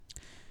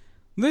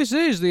This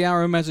is the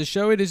Arun and Patricia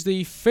Show. It is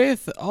the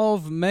 5th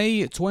of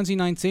May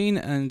 2019,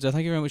 and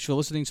thank you very much for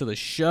listening to the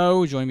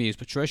show. Joining me is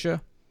Patricia.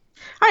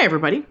 Hi,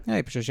 everybody.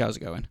 Hey, Patricia, how's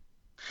it going?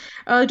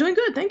 Doing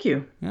good, thank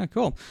you. Yeah,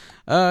 cool.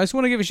 I just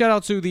want to give a shout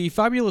out to the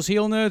fabulous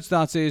heel nerds,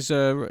 that is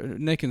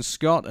Nick and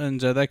Scott, and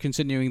they're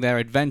continuing their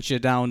adventure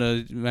down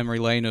a memory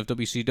lane of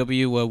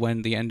WCW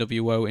when the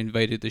NWO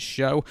invaded the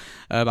show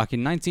back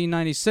in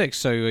 1996,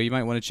 so you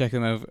might want to check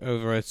them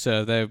over at,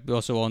 they're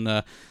also on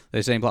the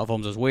same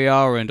platforms as we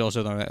are, and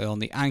also on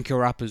the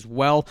Anchor app as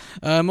well.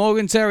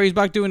 Morgan Terry's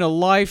back doing her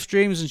live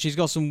streams, and she's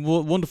got some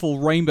wonderful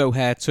rainbow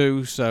hair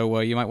too, so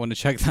you might want to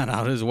check that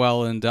out as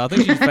well. And I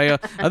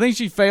think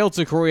she failed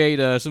to create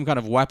some kind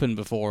of weapon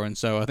before, and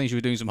so I think she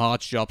was doing some hard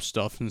job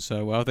stuff, and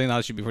so I think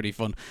that should be pretty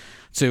fun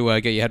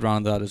to get your head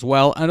around that as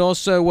well. And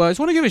also, I just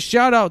want to give a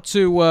shout out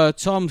to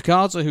Tom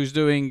Carter, who's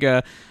doing,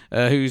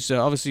 who's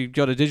obviously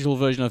got a digital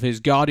version of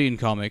his Guardian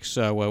comics.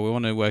 So we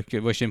want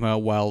to wish him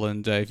well,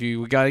 and if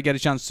you get a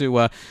chance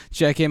to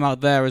check him out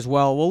there as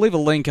well, we'll leave a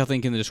link, I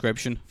think, in the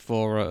description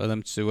for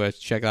them to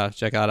check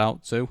that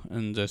out too.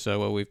 And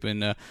so we've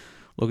been.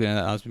 Looking at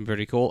that, that's been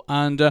pretty cool.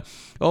 And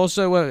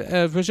also,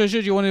 Patricia,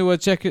 do you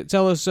want to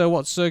tell us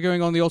what's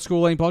going on in the Old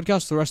School Lane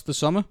podcast the rest of the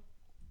summer?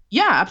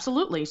 Yeah,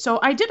 absolutely. So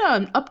I did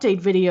an update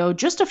video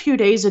just a few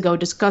days ago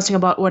discussing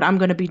about what I'm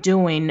going to be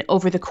doing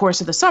over the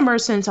course of the summer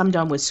since I'm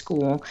done with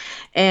school.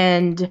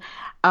 And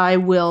I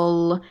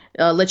will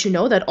let you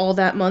know that all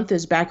that month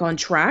is back on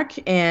track.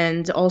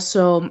 And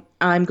also,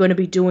 I'm going to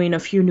be doing a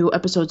few new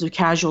episodes of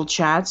Casual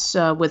Chats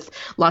with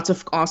lots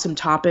of awesome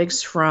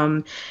topics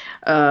from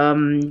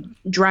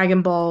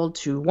Dragon Ball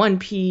to One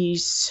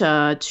Piece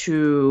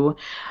to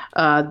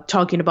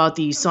talking about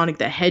the Sonic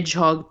the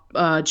Hedgehog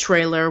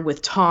trailer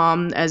with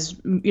Tom, as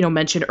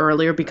mentioned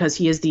earlier, because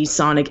he is the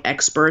Sonic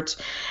expert.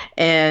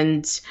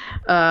 And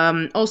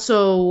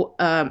also,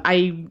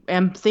 I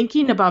am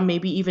thinking about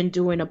maybe even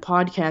doing a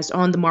podcast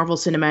on the Marvel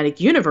Cinematic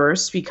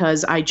Universe,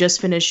 because I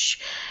just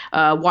finished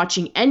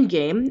watching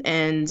Endgame,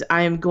 and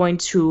I am going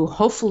to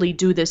hopefully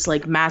do this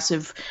like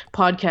massive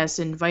podcast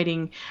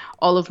inviting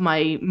all of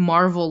my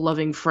Marvel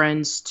loving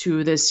friends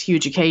to this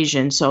huge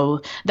occasion.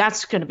 So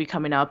that's going to be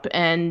coming up.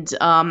 And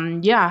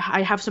yeah,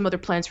 I have some other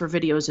plans for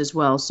videos as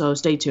well. So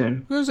stay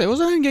tuned. Was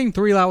Endgame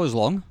 3 hours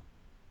long?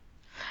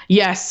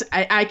 Yes,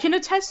 I can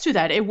attest to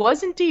that. It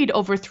was indeed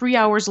over 3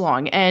 hours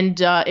long.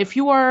 And if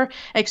you are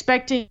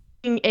expecting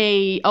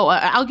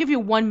I'll give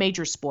you one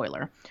major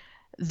spoiler.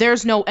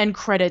 There's no end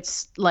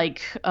credits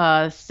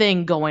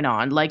thing going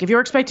on. Like, if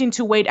you're expecting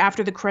to wait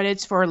after the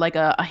credits for like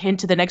a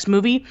hint to the next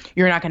movie,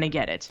 you're not going to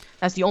get it.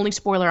 That's the only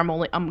spoiler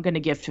I'm going to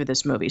give to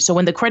this movie. So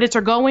when the credits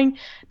are going,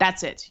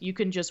 that's it. You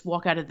can just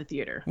walk out of the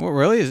theater. Well,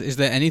 really? Is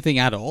there anything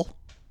at all?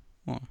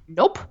 What?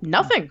 Nope,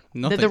 nothing.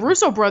 The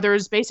Russo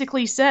brothers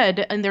basically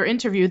said in their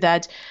interview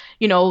that,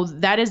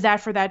 that is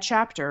that for that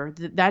chapter.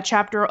 That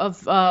chapter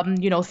of,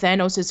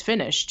 Thanos is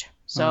finished.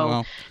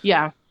 So,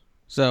 yeah.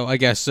 So I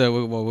guess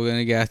we're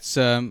gonna get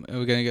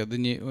the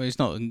new. Well, it's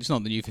not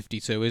the new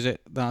 52, is it?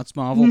 That's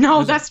Marvel.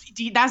 No, that's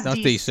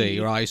DC,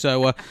 right?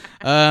 So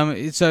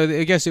so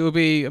I guess it would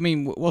be. I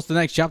mean, what's the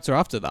next chapter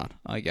after that?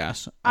 I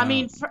guess. I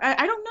mean,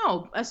 I don't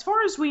know. As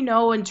far as we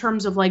know, in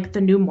terms of like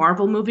the new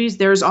Marvel movies,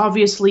 there's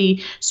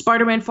obviously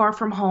Spider-Man: Far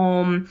From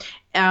Home.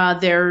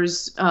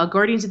 There's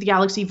Guardians of the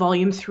Galaxy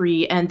Volume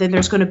 3, and then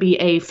there's going to be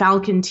a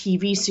Falcon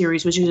TV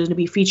series, which is going to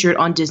be featured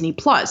on Disney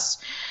Plus.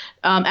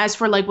 As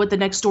for like what the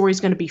next story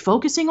is going to be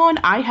focusing on,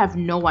 I have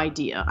no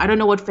idea. I don't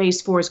know what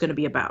Phase 4 is going to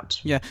be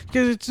about. Yeah,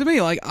 because to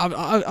me, like, I've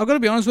got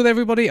to be honest with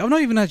everybody, I've not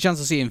even had a chance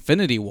to see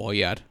Infinity War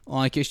yet.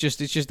 Like, it's just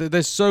that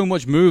there's so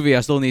much movie I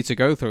still need to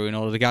go through in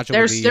order to catch up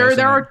with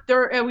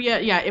the...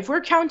 Yeah. If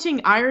we're counting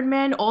Iron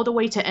Man all the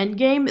way to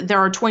Endgame, there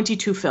are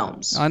 22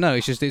 films. I know.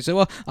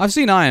 Well, I've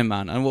seen Iron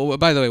Man, and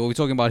by the way, we'll be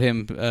talking about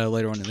him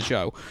later on in the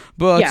show.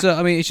 But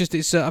I mean, I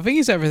think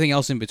it's everything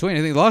else in between.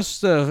 I think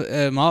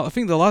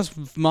the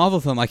last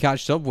Marvel film I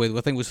catched up with,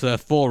 I think, was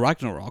Thor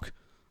Ragnarok.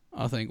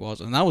 I think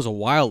was, and that was a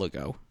while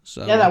ago.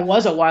 So yeah, that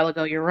was a while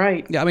ago. You're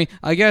right. Yeah, I mean,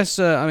 I guess,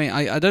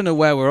 I don't know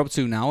where we're up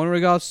to now in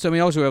regards to. I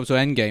mean, obviously we're up to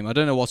Endgame. I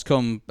don't know what's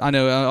come. I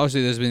know,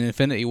 obviously, there's been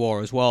Infinity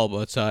War as well,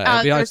 but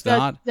besides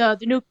that,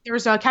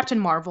 there's Captain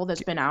Marvel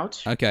that's been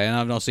out. Okay, and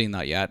I've not seen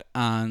that yet.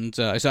 And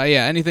so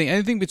yeah,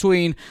 anything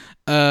between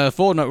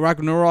Thor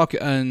Ragnarok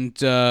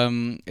and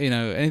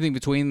anything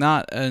between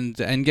that and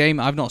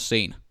Endgame, I've not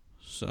seen.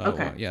 So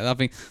I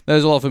think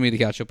there's a lot for me to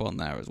catch up on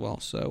there as well.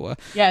 So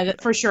yeah,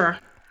 for sure.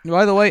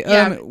 By the way,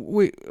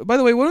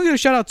 we want to give a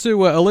shout out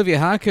to Olivia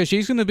Hacker.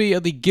 She's going to be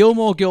at the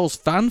Gilmore Girls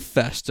Fan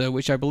Fest,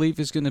 which I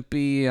believe is going to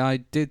be. I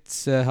did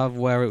have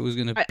where it was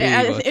going to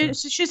be.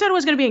 She said it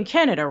was going to be in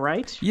Canada,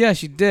 right? Yeah,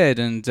 she did,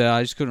 and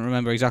I just couldn't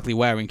remember exactly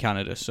where in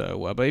Canada.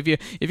 So, but if you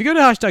go to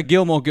hashtag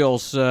Gilmore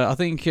Girls, I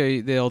think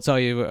they'll tell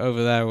you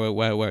over there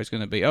where it's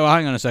going to be. Oh,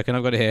 hang on a second,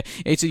 I've got it here.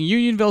 It's in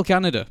Unionville,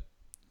 Canada.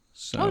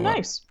 So,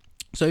 nice.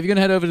 So if you're going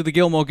to head over to the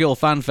Gilmore Girl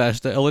Fan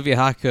Fest, Olivia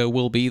Hacker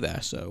will be there.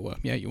 So,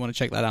 you want to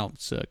check that out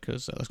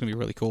because that's going to be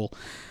really cool.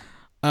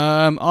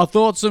 Our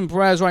thoughts and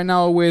prayers right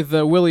now are with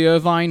Willie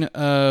Irvine,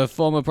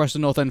 former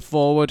Preston North End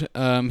forward.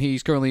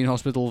 He's currently in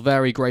hospital,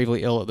 very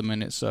gravely ill at the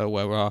minute,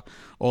 so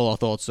all our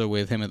thoughts are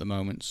with him at the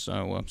moment. So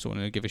I want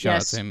to give a shout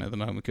out to him at the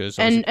moment.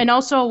 And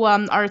also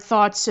our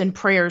thoughts and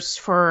prayers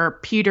for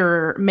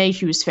Peter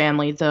Mayhew's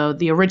family,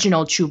 the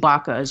original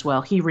Chewbacca as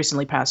well. He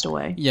recently passed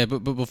away. Yeah, but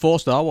before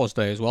Star Wars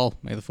Day as well,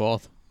 May the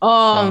 4th.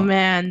 Oh, so,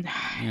 man.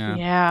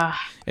 Yeah.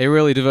 It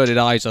really diverted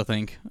eyes, I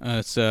think.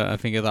 I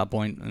think at that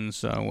point, and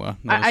so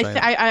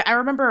I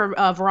remember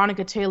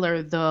Veronica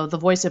Taylor, the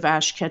voice of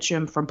Ash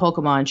Ketchum from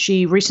Pokemon.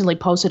 She recently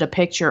posted a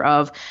picture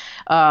of,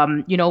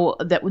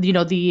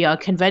 the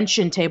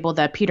convention table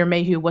that Peter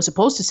Mayhew was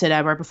supposed to sit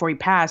at right before he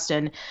passed,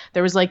 and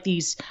there was like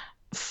these.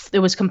 It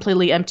was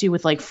completely empty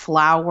with like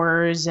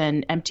flowers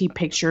and empty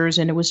pictures,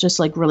 and it was just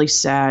like really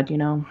sad,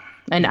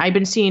 And I've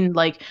been seeing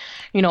like,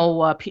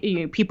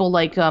 people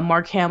like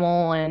Mark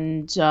Hamill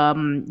and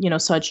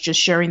such just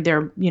sharing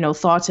their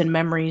thoughts and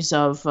memories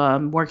of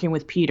working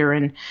with Peter,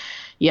 and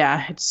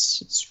yeah,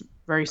 it's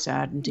very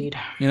sad indeed.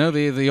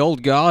 The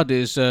old guard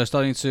is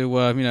starting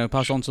to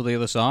pass on to the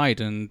other side,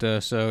 and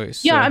so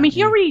it's I mean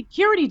he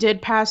already did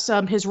pass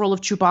his role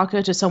of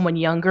Chewbacca to someone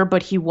younger,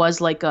 but he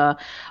was like a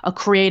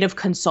creative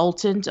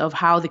consultant of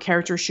how the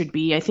character should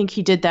be. I think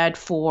he did that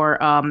for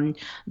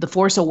The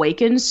Force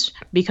Awakens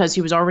because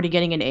he was already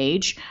getting an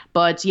age.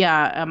 But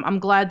yeah, I'm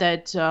glad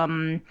that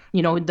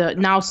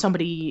now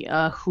somebody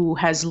who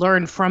has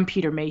learned from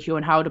Peter Mayhew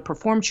and how to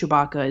perform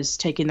Chewbacca is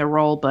taking the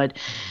role. But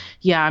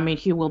yeah, I mean,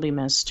 he will be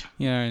missed.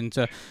 Yeah, and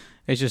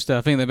it's just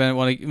I think they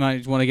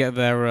might want to get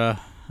their.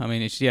 I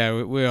mean,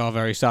 we are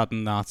very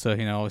saddened that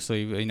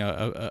obviously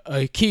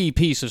a key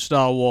piece of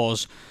Star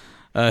Wars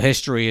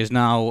history is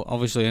now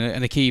obviously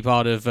and a key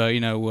part of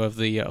of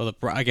the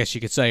I guess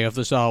you could say of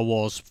the Star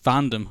Wars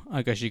fandom.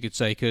 I guess you could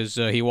say because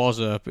he was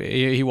one of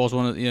he was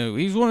one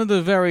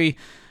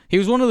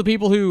of the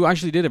people who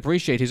actually did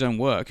appreciate his own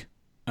work.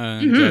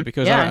 And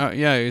because I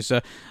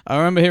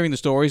remember hearing the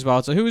stories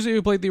about who was it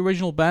who played the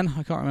original Ben?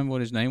 I can't remember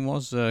what his name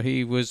was.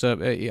 He was. I've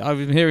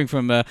been hearing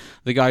from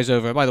the guys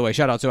over. By the way,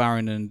 shout out to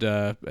Aaron and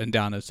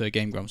Dan at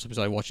Game Grumps because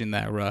I was watching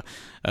their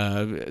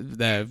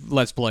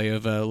Let's Play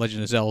of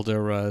Legend of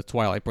Zelda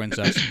Twilight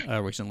Princess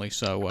recently.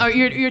 So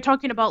you're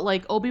talking about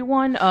like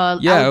Obi-Wan?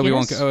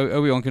 Obi-Wan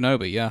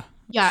Kenobi. Yeah.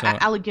 Yeah,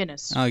 Alec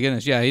Guinness. Alec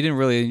Guinness. Yeah, he didn't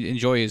really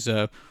enjoy his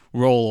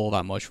role all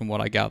that much, from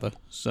what I gather.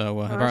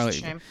 So apparently,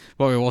 he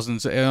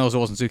wasn't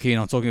too keen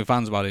on talking to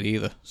fans about it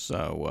either.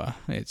 So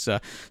he's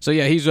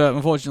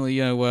unfortunately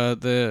he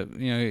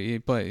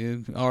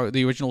played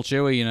the original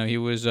Chewie. He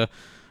was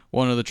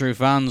one of the true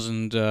fans,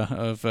 and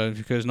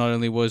because not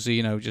only was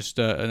he just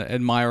an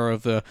admirer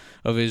of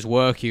his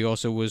work, he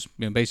also was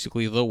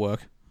basically the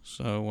work.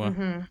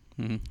 So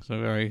so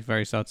very,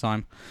 very sad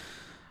time.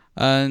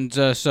 And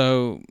that's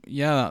all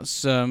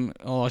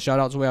our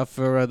shout-outs we have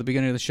for the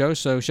beginning of the show.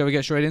 So shall we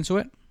get straight into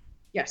it?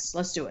 Yes,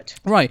 let's do it.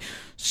 Right.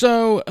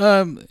 So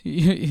the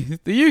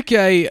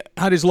UK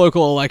had its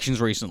local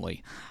elections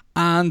recently.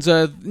 And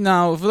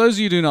now, for those of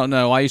you who do not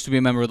know, I used to be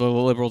a member of the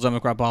Liberal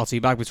Democrat Party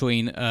back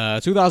between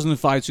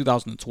 2005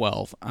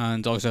 2012.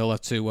 And obviously I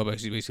left to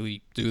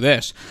basically do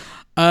this.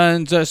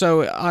 And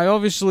so I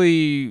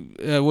obviously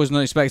was not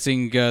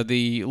expecting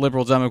the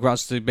Liberal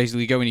Democrats to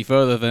basically go any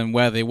further than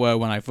where they were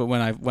when I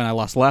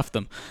last left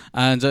them.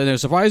 And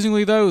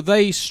surprisingly, though,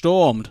 they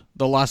stormed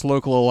the last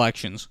local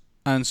elections.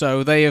 And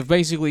so they have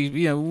basically,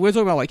 we're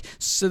talking about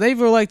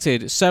they've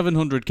elected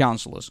 700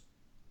 councillors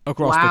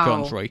across the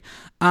country.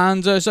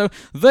 And so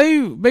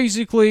they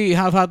basically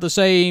have had the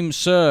same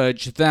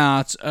surge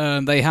that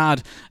they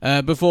had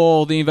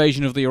before the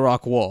invasion of the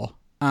Iraq War.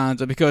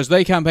 And because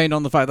they campaigned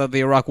on the fact that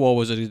the Iraq War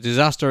was a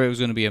disaster, it was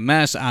going to be a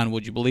mess, and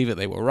would you believe it,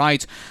 they were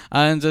right.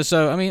 And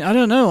so, I mean, I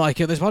don't know,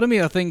 there's part of me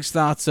that thinks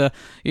that,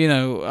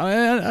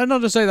 I'm not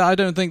to say that I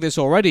don't think this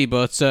already,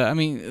 but,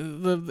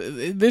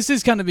 this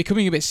is kind of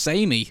becoming a bit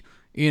samey.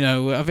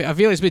 I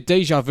feel it's a bit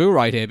deja vu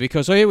right here,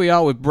 because here we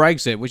are with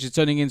Brexit, which is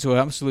turning into an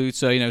absolute,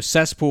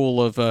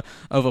 cesspool of a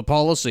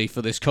policy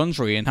for this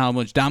country and how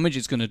much damage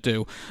it's going to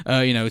do,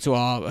 to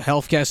our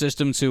healthcare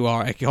system, to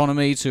our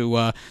economy,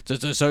 to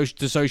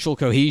social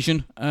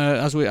cohesion,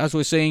 as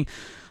we're seeing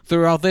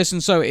throughout this.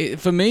 And so,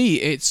 for me,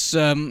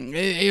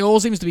 it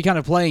all seems to be kind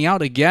of playing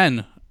out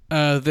again.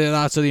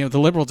 The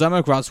Liberal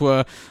Democrats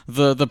were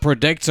the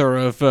predictor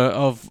of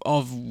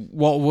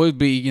what would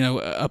be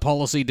a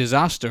policy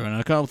disaster, and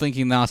I'm kind of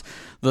thinking that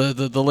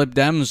the Lib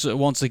Dems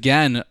once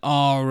again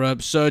are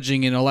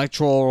surging in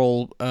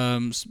electoral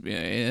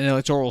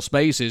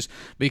spaces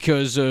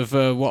because of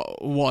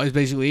what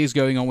is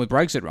going on with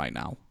Brexit right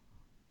now.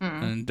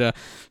 And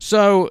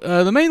so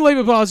the main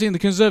Labour Party and the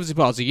Conservative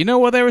Party, you know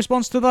what their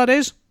response to that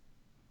is?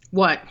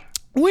 What?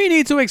 We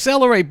need to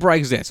accelerate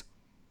Brexit.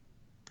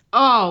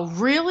 Oh,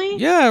 really?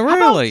 Yeah,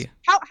 really.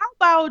 How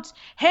about,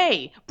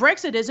 hey,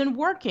 Brexit isn't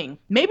working.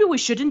 Maybe we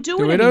shouldn't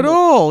do it anymore. At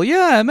all.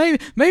 Yeah,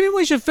 maybe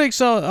we should fix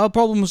our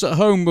problems at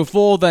home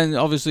before then,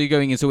 obviously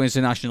going into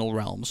international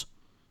realms.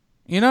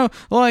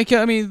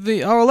 I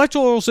mean, our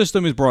electoral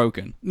system is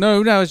broken.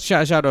 No, it's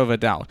shadow of a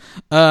doubt.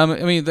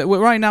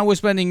 Right now we're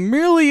spending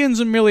millions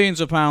and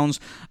millions of pounds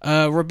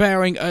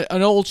repairing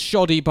an old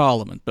shoddy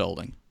Parliament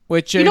building.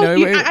 Which I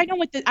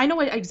know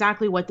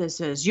exactly what this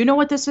is. You know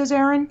what this is,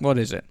 Aaron? What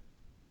is it?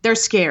 They're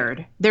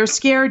scared. They're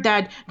scared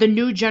that the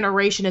new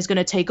generation is going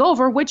to take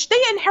over, which they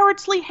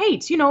inherently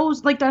hate.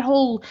 Like that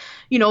whole,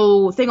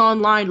 thing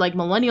online, like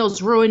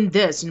millennials ruined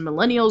this and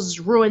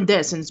millennials ruined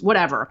this and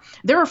whatever.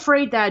 They're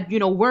afraid that,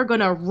 we're going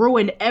to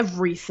ruin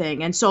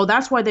everything. And so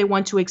that's why they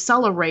want to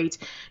accelerate,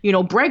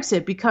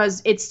 Brexit,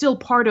 because it's still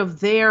part of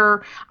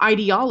their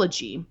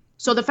ideology.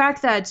 So the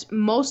fact that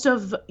most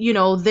of,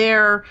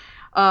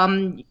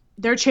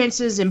 their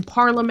chances in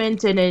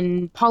parliament and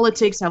in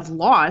politics have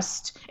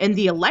lost in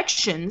the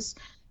elections,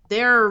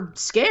 they're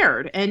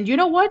scared. And you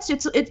know what?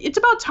 It's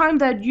about time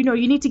that, you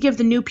need to give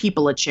the new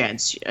people a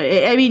chance.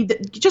 I mean,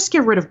 just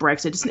get rid of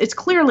Brexit. It's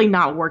clearly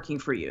not working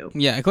for you.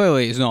 Yeah,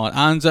 clearly it's not.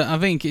 And I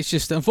think it's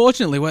just,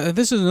 unfortunately,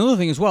 this is another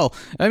thing as well.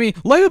 I mean,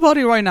 Labour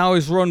Party right now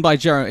is led by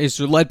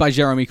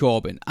Jeremy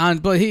Corbyn.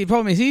 But the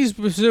problem is he's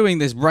pursuing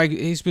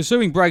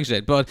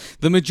Brexit, but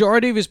the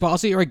majority of his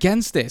party are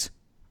against it.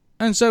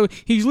 And so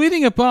he's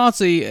leading a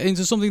party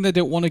into something they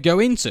don't want to go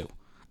into.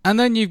 And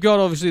then you've got,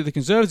 obviously, the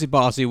Conservative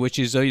Party, which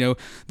is,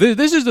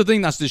 this is the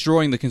thing that's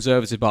destroying the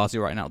Conservative Party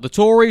right now. The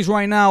Tories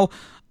right now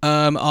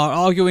are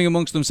arguing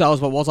amongst themselves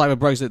about what type of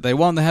Brexit they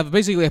want. They have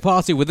basically a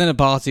party within a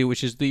party,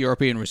 which is the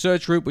European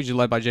Research Group, which is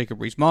led by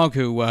Jacob Rees-Mogg,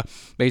 who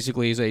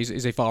basically is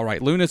a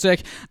far-right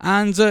lunatic.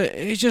 And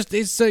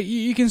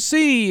you can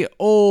see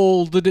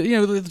all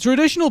the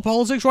traditional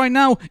politics right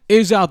now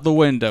is out the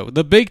window.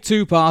 The big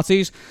two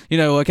parties,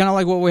 kind of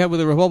like what we have with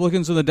the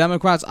Republicans and the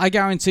Democrats, I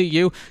guarantee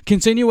you,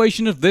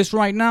 continuation of this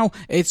right now,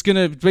 it's going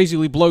to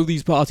basically blow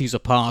these parties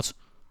apart.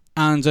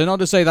 And not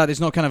to say that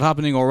it's not kind of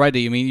happening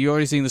already. I mean, you're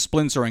already seeing the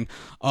splintering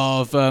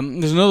of...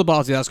 there's another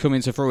party that's come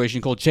into fruition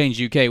called Change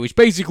UK, which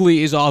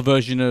basically is our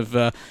version of,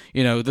 not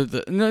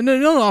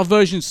our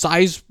version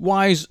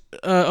size-wise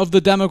of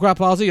the Democrat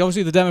Party.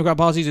 Obviously, the Democrat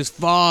Party is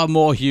far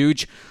more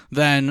huge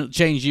than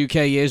Change UK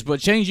is, but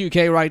Change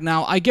UK right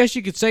now, I guess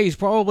you could say, is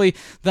probably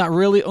that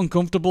really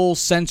uncomfortable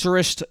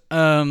centrist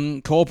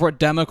corporate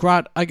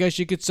Democrat, I guess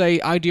you could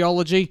say,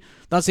 ideology.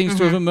 That seems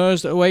to have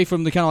emerged away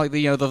from the kind of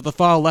like the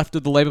far left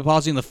of the Labour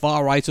Party and the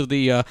far right of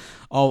the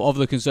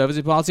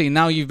Conservative Party. And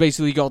now you've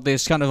basically got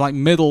this kind of like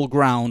middle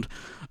ground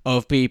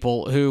of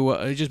people who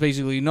are just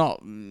basically not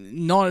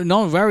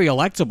very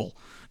electable,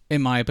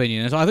 in my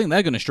opinion. And so I think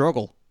they're going to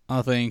struggle.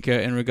 I think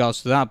in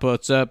regards to that,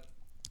 but.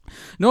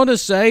 Not to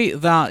say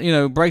that,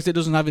 Brexit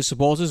doesn't have its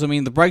supporters. I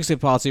mean, the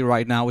Brexit Party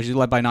right now, which is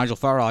led by Nigel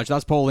Farage,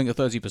 that's polling at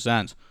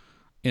 30%,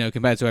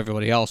 compared to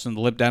everybody else, and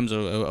the Lib Dems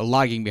are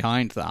lagging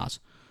behind that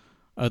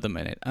at the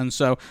minute. And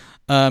so,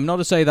 not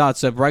to say that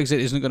Brexit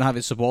isn't going to have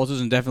its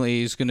supporters, and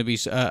definitely is going to be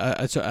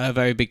a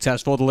very big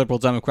test for the Liberal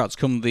Democrats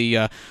come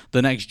the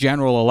next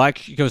general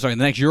election. Sorry,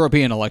 the next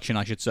European election,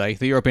 I should say.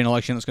 The European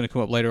election that's going to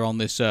come up later on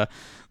this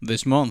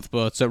month.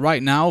 But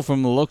right now,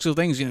 from the looks of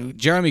things,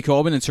 Jeremy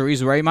Corbyn and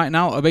Theresa May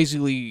now are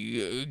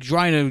basically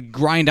trying to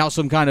grind out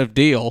some kind of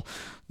deal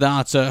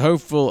that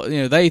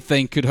they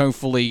think could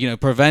hopefully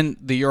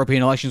prevent the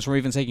European elections from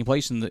even taking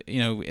place in the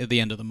at the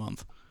end of the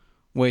month.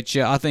 Which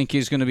I think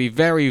is going to be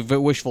very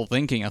wishful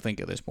thinking, I think,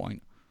 at this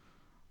point.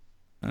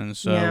 And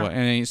so,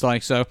 and it's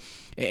like, so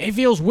it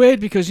feels weird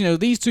because,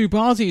 these two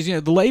parties,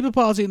 the Labour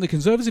Party and the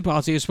Conservative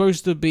Party are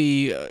supposed to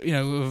be,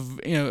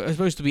 are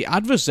supposed to be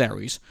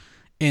adversaries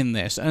in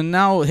this. And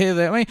now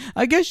here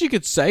I guess you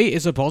could say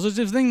it's a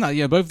positive thing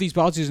that, both these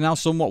parties are now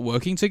somewhat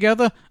working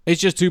together. It's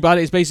just too bad.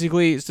 It's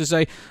to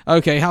say,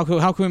 okay, how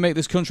can we make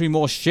this country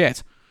more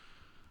shit?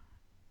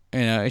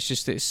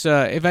 It's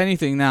if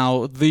anything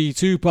now, the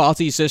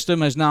two-party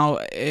system is now,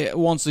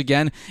 once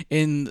again,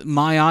 in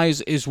my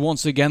eyes, is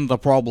once again the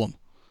problem.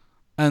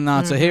 And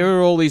that here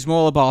are all these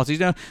smaller parties.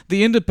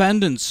 The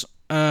independents,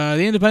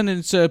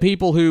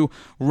 people who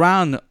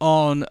ran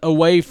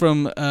away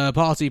from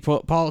party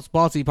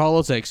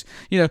politics,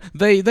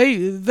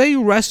 they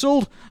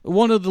wrestled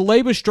one of the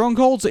Labour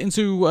strongholds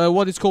into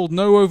what is called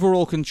no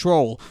overall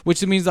control,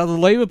 which means that the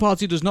Labour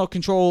Party does not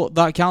control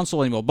that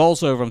council anymore.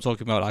 Bolsover, I'm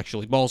talking about,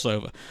 actually.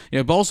 Bolsover.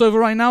 Bolsover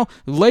right now,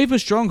 Labour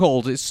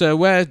stronghold. It's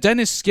where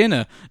Dennis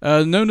Skinner,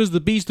 known as the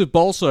Beast of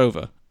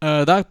Bolsover,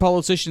 that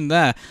politician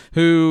there,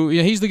 who,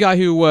 he's the guy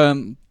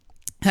who...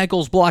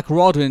 heckles Black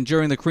Rod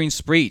during the Queen's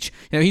speech.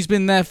 He's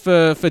been there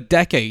for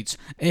decades.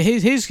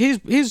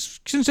 His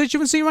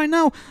constituency right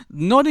now,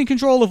 not in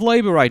control of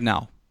Labour right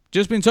now.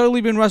 Just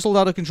totally been wrestled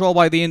out of control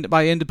by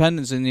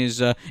independents in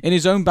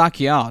his own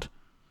backyard.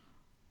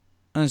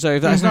 And so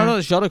if that's not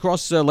a shot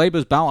across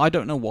Labour's bow, I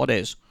don't know what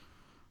is.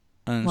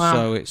 And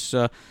so it's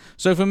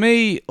so for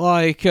me,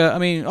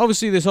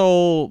 obviously this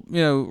whole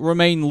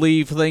Remain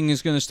Leave thing is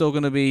still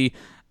going to be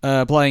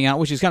playing out,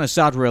 which is kind of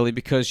sad, really,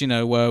 because we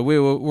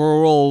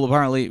were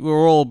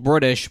all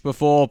British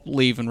before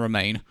Leave and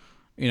Remain,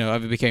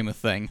 ever became a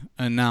thing,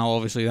 and now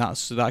obviously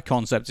that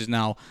concept is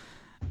now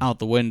out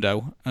the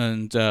window,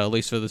 and at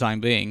least for the time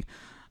being.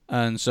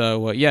 And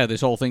so,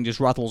 this whole thing just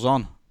rattles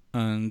on.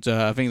 And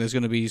I think there's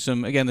going to be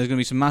some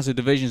massive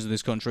divisions in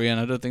this country, and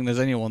I don't think there's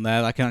anyone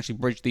there that can actually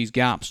bridge these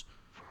gaps.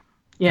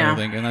 Yeah. I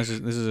think, and this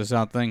is a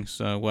sad thing.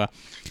 So, but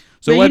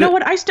you know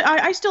what? I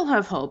still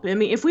have hope. I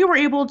mean, if we were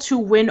able to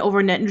win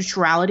over net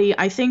neutrality,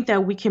 I think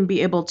that we can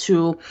be able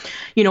to,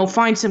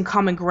 find some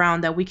common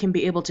ground that we can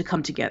be able to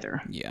come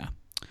together. Yeah.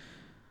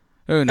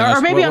 Who knows?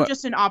 Or maybe I'm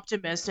just an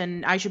optimist,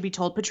 and I should be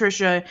told,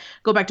 Patricia,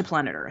 go back to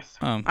planet Earth.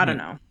 I don't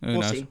know.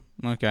 We'll see.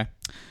 Okay.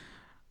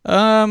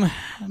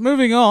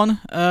 Moving on.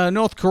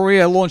 North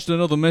Korea launched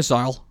another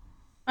missile.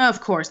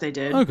 Of course they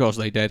did. Of course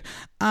they did.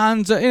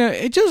 And,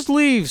 it just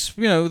leaves,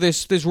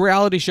 this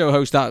reality show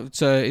host that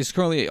is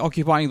currently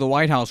occupying the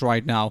White House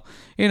right now.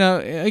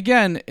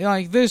 Again,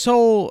 like this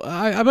whole...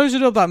 I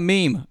posted up that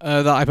meme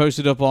that I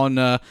posted up on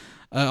my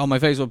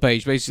Facebook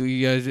page.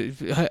 Basically,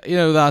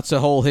 that's a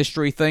whole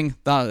history thing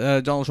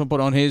that Donald Trump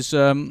put on his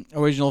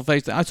original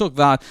face. I took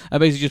that. I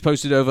basically just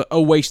posted over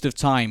a waste of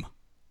time.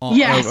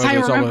 Yes, I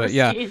remember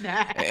seeing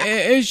that.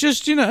 It's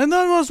just, and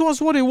that was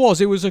what it was.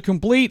 It was a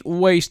complete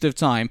waste of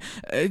time.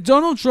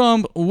 Donald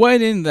Trump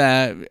went in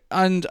there,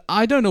 and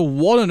I don't know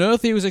what on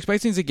earth he was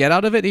expecting to get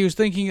out of it. He was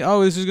thinking,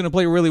 oh, this is going to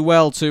play really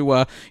well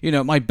to,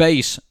 my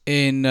base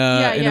in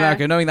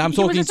America, knowing that I'm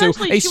talking to a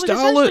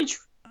starlet...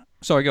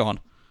 Sorry, go on.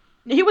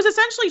 He was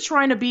essentially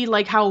trying to be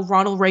like how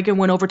Ronald Reagan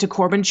went over to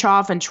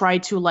Gorbachev and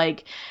tried to,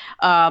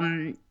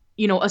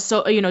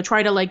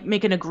 try to like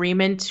make an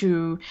agreement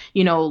to,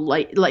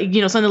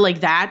 something like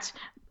that.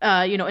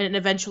 And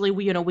eventually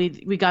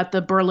we got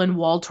the Berlin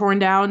Wall torn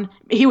down.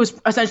 He was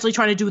essentially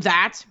trying to do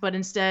that, but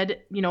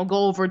instead, go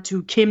over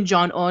to Kim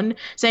Jong-un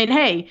saying,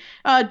 hey,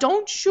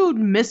 don't shoot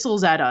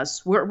missiles at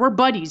us. We're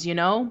buddies,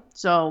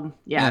 So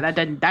that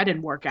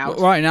didn't work out.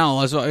 Right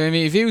now,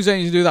 if he was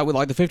aiming to do that with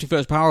like the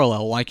 51st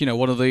parallel,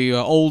 one of the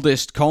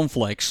oldest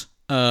conflicts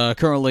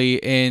currently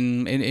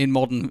in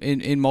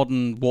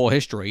modern war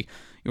history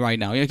right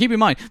now. Keep in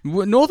mind,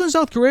 North and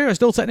South Korea are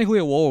still technically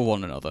at war with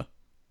one another.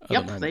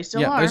 Yep, they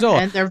still are.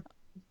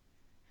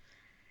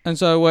 And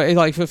so,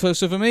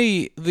 for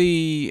me,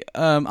 the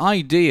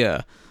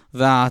idea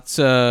that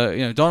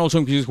Donald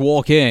Trump can just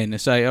walk in and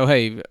say, "Oh,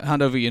 hey,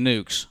 hand over your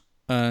nukes,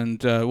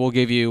 and we'll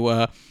give you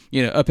a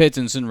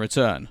pittance in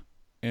return,"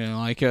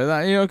 of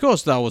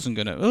course that wasn't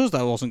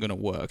gonna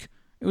work.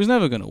 It was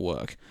never gonna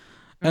work.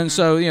 And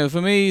so,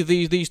 for me,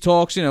 these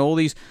talks, all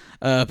these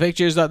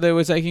pictures that they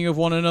were taking of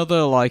one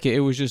another, it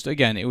was just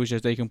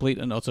a complete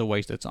and utter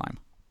waste of time.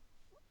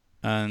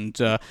 And,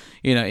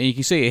 you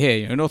can see it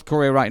here. North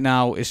Korea right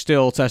now is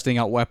still testing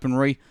out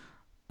weaponry,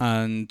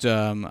 and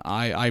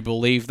I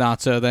believe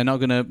that they're not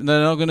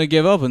gonna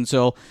give up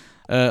until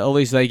at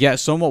least they get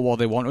somewhat what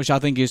they want, which I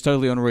think is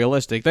totally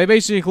unrealistic. They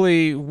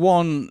basically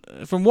want,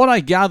 from what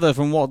I gather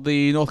from what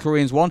the North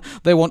Koreans want,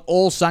 they want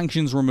all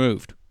sanctions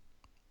removed.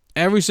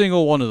 Every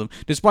single one of them,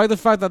 despite the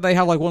fact that they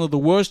have one of the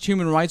worst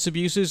human rights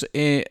abuses,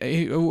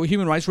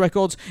 human rights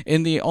records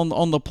on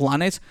the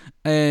planet,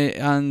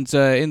 and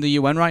in the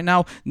UN right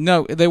now.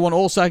 No, they want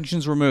all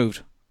sanctions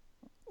removed.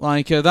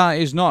 That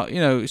is not,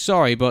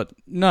 sorry, but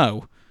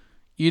no,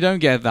 you don't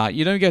get that.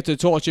 You don't get to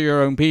torture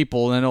your own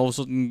people and then all of a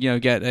sudden,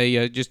 get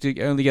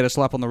only get a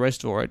slap on the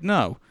wrist for it.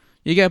 No,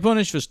 you get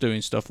punished for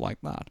doing stuff like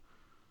that.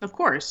 Of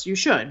course, you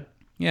should.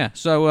 Yeah.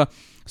 So, as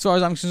far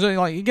as I'm concerned,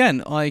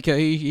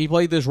 he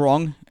played this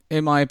wrong.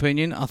 In my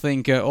opinion, I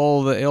think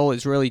all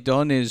it's really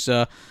done is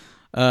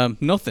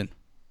nothing,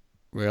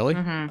 really.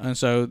 Mm-hmm. And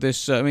so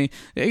this,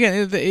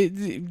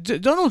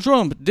 Donald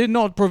Trump did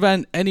not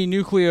prevent any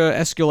nuclear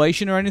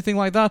escalation or anything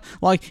like that.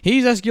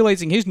 He's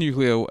escalating his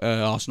nuclear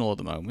arsenal at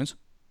the moment.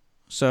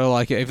 So,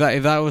 if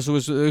that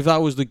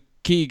was the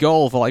key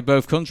goal for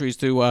both countries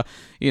to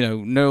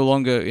no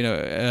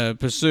longer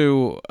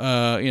pursue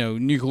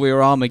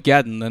nuclear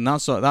Armageddon, then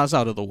that's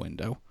out of the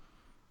window.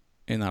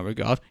 In that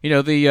regard,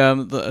 the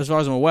as far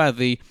as I'm aware,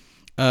 the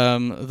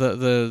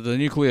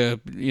nuclear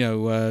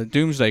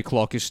doomsday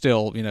clock is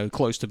still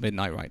close to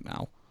midnight right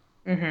now.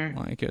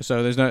 Mm-hmm.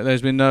 So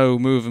there's been no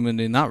movement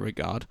in that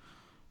regard.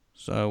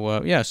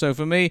 So so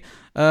for me,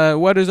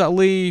 where does that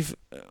leave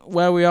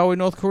where we are with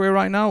North Korea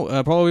right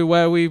now? Probably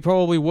where we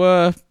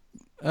were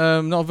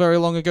not very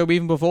long ago,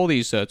 even before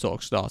these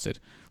talks started.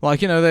 For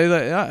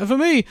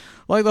me,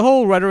 the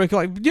whole rhetoric,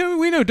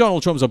 we know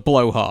Donald Trump's a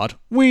blowhard.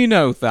 We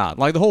know that.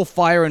 The whole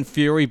fire and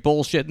fury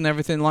bullshit and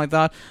everything like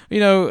that.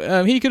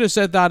 He could have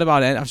said that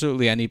about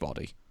absolutely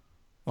anybody.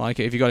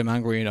 If you got him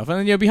angry enough.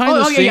 And then, behind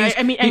the scenes... Yeah.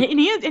 I mean, and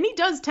he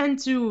does tend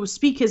to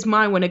speak his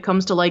mind when it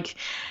comes to,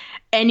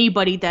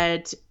 anybody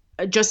that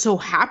just so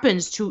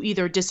happens to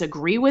either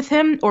disagree with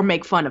him or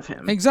make fun of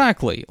him.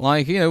 Exactly.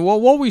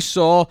 What we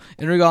saw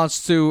in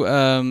regards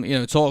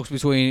to talks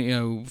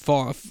between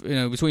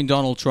between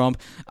Donald Trump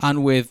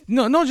and with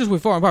not just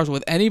with foreign powers, but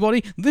with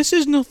anybody. This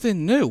is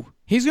nothing new.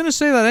 He's going to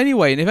say that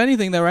anyway, and if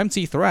anything, they're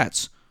empty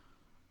threats.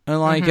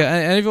 And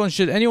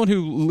and anyone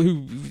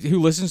who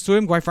listens to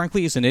him, quite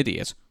frankly, is an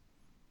idiot.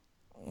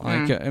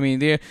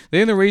 The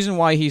only reason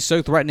why he's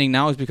so threatening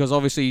now is because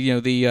obviously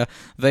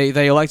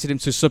they elected him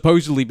to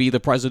supposedly be the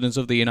president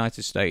of the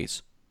United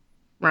States.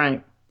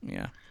 Right.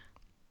 Yeah.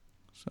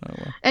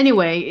 So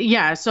Anyway,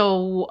 yeah,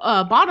 so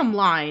bottom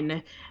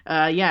line,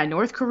 yeah,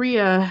 North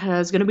Korea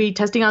is going to be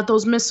testing out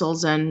those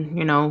missiles,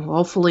 and,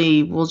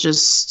 hopefully we'll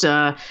just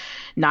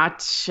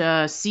not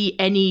see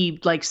any,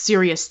 like,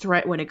 serious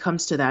threat when it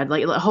comes to that.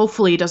 Like,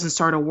 hopefully it doesn't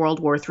start a World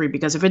War III,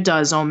 because if it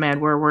does, oh man,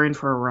 we're in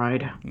for a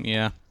ride.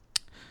 yeah.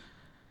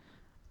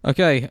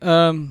 Okay.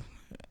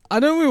 I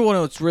don't really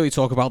want to really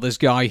talk about this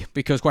guy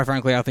because, quite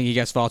frankly, I think he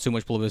gets far too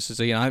much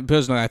publicity, and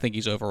personally, I think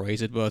he's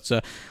overrated. But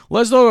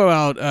let's talk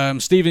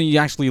about Stephen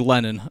Yaxley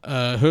Lennon,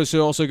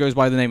 who also goes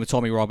by the name of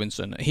Tommy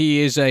Robinson.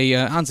 He is a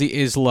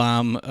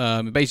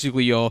anti-Islam,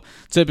 basically your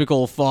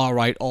typical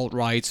far-right,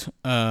 alt-right,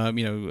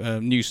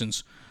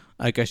 nuisance,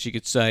 I guess you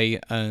could say.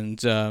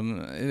 And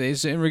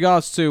it's in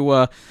regards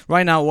to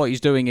right now, what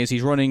he's doing is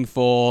he's running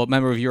for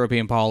member of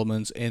European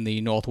Parliament in the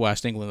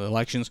Northwest England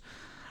elections.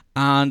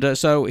 And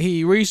so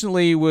he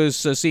recently was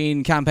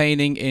seen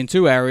campaigning in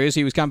two areas.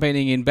 He was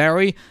campaigning in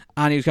Bury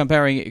and he was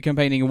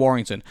campaigning in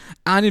Warrington.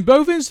 And in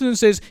both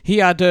instances, he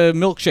had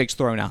milkshakes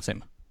thrown at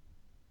him.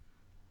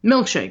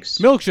 Milkshakes?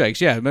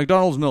 Milkshakes, yeah.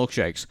 McDonald's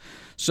milkshakes.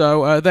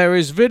 So there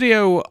is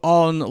video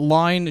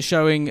online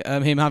showing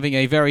him having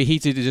a very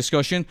heated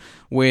discussion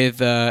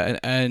with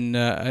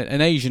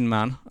an Asian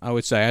man, I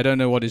would say. I don't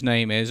know what his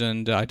name is,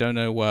 and I don't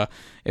know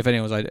if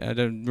anyone's... I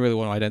don't really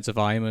want to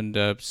identify him, and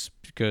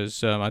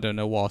because I don't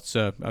know what...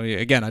 I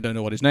don't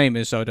know what his name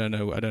is, so I don't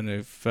know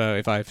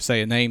if I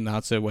say a name,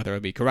 that's whether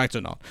it be correct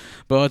or not.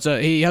 But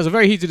he has a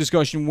very heated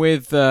discussion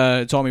with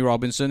Tommy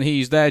Robinson.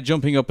 He's there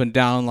jumping up and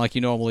down like he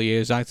normally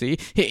is, actually.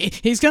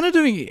 He's kind of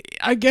doing...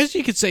 I guess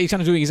you could say he's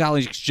kind of doing his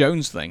Alex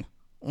Jones thing.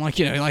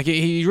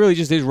 He really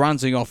just is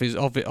ranting off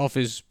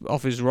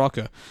his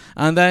rocker,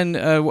 and then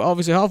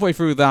obviously halfway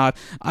through that,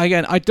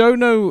 again, I don't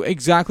know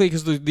exactly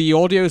because the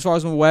audio, as far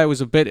as I'm aware,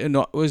 was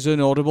was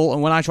inaudible,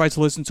 and when I tried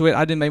to listen to it,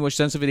 I didn't make much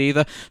sense of it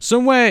either.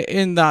 Somewhere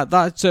in that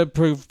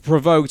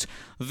provoked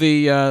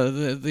the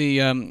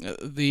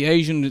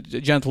Asian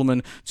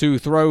gentleman to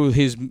throw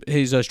his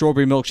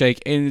strawberry milkshake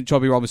in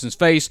Tommy Robinson's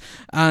face,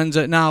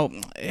 and now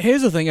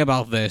here's the thing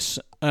about this.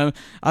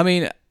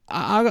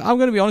 I'm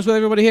going to be honest with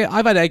everybody here.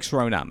 I've had eggs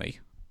thrown at me,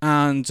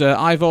 and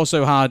I've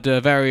also had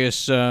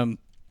various,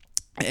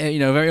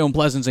 very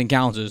unpleasant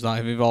encounters that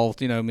have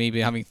involved, me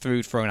having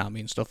food thrown at me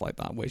and stuff like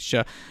that. Which,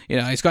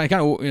 it's kind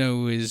of,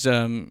 is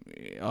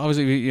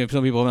obviously,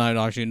 some people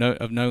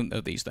have known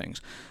of these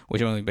things,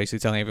 which I'm only basically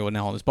telling everyone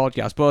now on this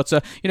podcast. But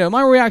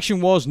my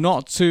reaction was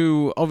not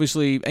to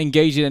obviously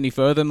engage it any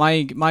further.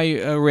 My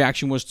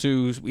reaction was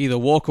to either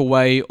walk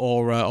away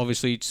or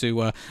obviously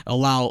to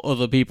allow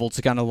other people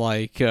to kind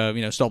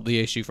of stop the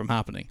issue from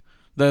happening.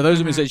 Those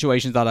have been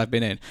situations that I've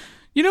been in.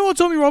 You know what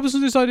Tommy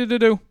Robinson decided to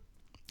do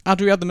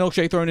after he had the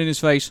milkshake thrown in his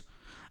face?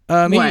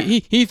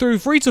 He threw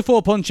 3 to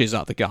 4 punches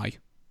at the guy.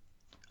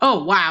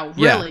 Oh wow,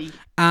 really? Yeah.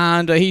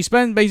 And he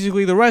spent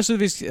basically the rest of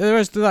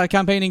that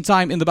campaigning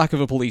time in the back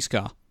of a police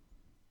car.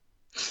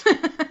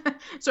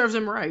 Serves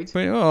him right.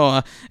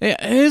 But,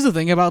 here's the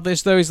thing about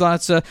this, though, is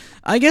that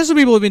I guess some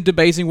people have been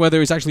debating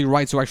whether it's actually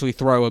right to actually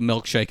throw a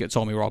milkshake at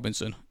Tommy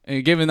Robinson,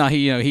 given that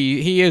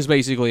he is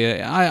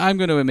basically I'm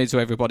going to admit to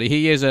everybody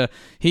he is a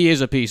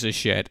piece of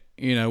shit.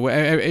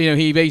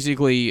 He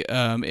basically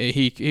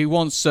he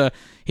wants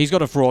he's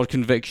got a fraud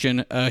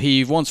conviction.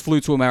 He once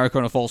flew to America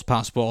on a false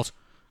passport.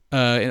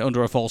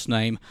 Under a false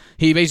name.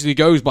 He basically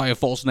goes by a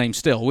false name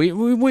still.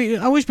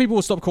 I wish people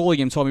would stop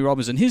calling him Tommy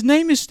Robinson. His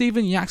name is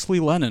Stephen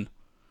Yaxley Lennon.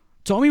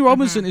 Tommy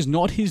Robinson is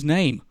not his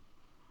name.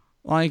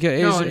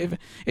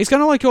 It's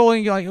kind of like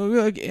calling,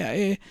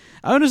 I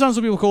understand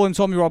some people call him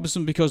Tommy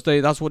Robinson because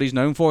that's what he's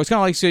known for. It's kind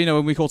of like,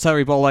 when we call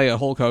Terry Bollea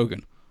Hulk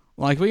Hogan.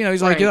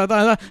 He's like,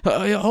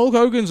 Hulk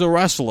Hogan's a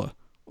wrestler.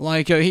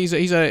 He's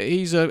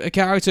a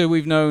character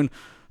we've known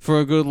for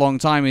a good long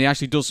time, and he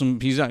actually does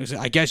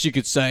I guess you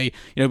could say,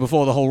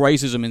 before the whole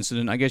racism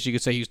incident, I guess you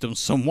could say he's done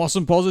some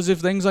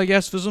positive things, I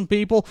guess, for some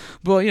people,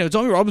 but,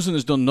 Tommy Robinson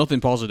has done nothing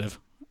positive,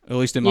 at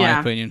least in my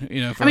opinion,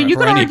 you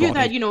could argue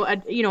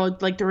that,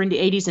 like during the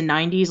 80s and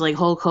 90s, like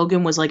Hulk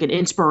Hogan was like an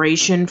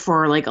inspiration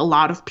for like a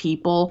lot of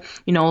people,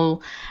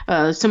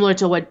 similar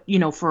to what,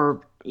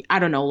 for, I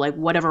don't know, like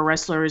whatever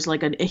wrestler is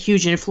like a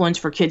huge influence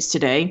for kids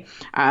today.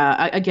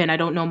 Again, I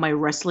don't know my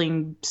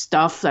wrestling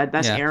stuff.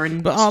 That's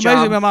Aaron's job.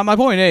 Basically, my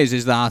point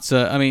is that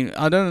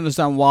I don't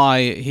understand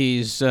why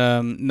he's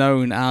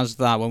known as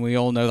that when we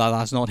all know that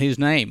that's not his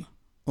name.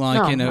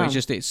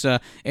 It's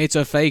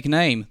a fake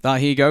name that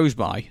he goes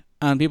by,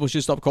 and people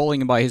should stop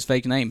calling him by his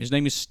fake name. His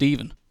name is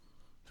Stephen.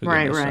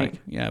 Right.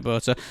 Yeah,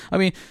 but,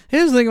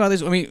 here's the thing about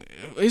this.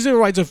 Is it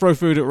right to throw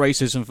food at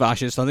racists and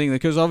fascists? I think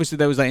because obviously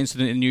there was that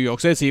incident in New York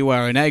City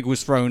where an egg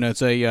was thrown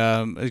at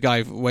a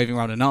guy waving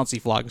around a Nazi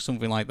flag or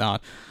something like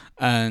that.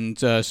 And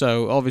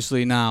so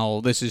obviously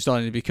now this is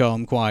starting to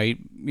become quite,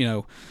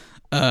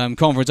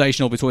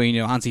 confrontational between,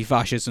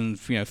 anti-fascists and,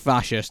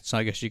 fascists,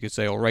 I guess you could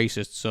say, or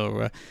racists.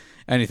 So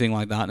anything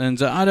like that.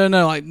 And I don't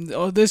know, like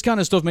this kind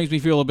of stuff makes me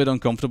feel a bit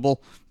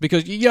uncomfortable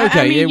because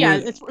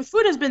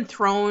food has been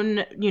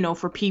thrown,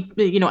 for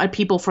people, at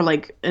people for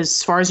like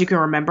as far as you can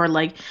remember,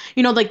 like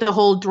like the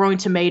whole throwing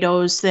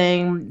tomatoes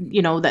thing,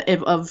 that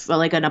of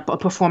like a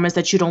performance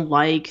that you don't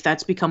like,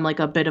 that's become like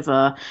a bit of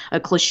a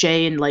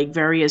cliche in like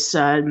various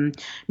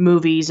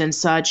movies and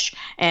such.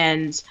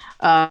 And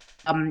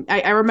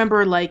I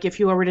remember, like, if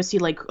you were to see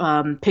like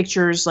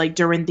pictures like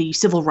during the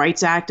Civil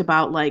Rights Act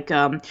about like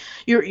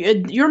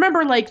you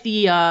remember like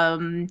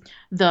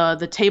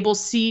the table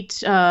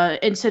seat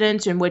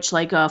incident in which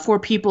like 4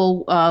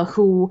 people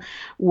who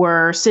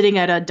were sitting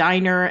at a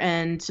diner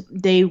and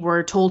they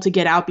were told to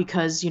get out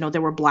because they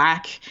were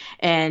black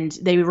and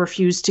they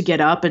refused to get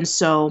up, and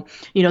so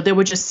they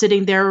were just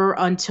sitting there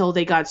until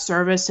they got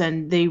service,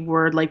 and they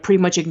were like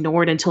pretty much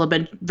ignored until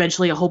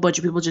eventually a whole bunch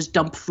of people just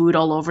dumped food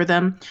all over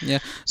them. Yeah,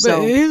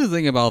 but here's the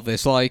thing about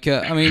this, like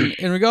I mean,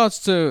 in regards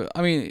to,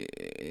 I mean,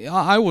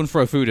 I wouldn't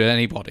throw food at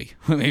anybody.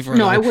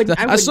 I wouldn't.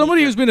 As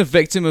somebody who's been a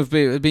victim of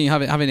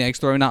having eggs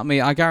thrown at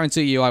me, I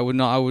guarantee you, I would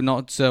not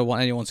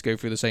want anyone to go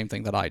through the same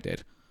thing that I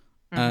did.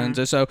 Mm-hmm.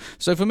 And so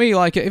for me,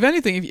 like, if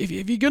anything,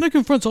 if you're gonna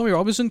confront Tommy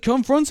Robinson,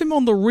 confront him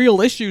on the real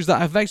issues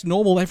that affect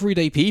normal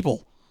everyday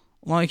people.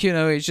 Like,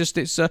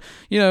 if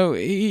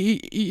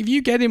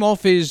you get him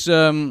off his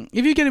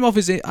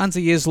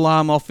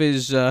anti-Islam, off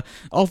his racist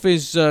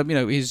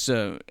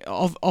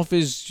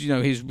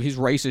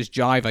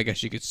jive, I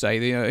guess you could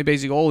say,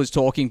 basically all his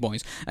talking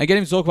points, and get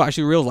him to talk about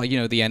actually real, like, the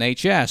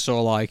NHS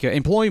or like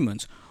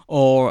employment,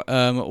 or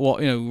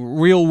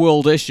real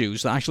world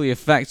issues that actually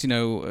affect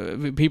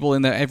people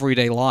in their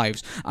everyday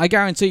lives, I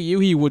guarantee you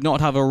he would not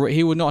have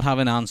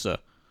an answer.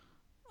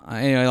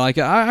 Anyway, like,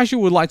 I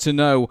actually would like to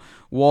know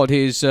what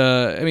his.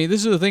 I mean,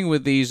 this is the thing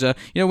with these.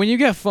 When you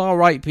get far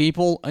right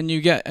people, and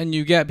you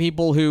get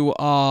people who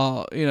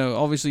are,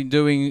 obviously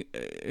doing,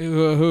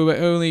 who are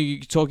only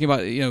talking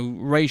about,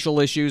 racial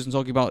issues and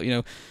talking about,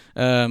 the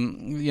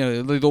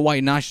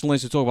white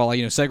nationalists who talk about,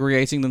 like,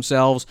 segregating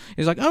themselves.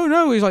 He's like, oh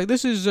no, he's like,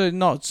 this is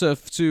not to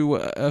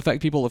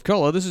affect people of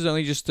color. This is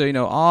only just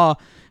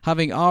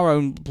having our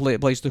own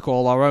place to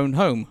call our own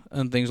home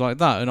and things like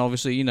that. And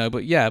obviously,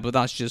 but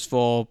that's just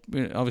for,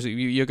 obviously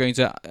you're going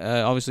to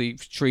obviously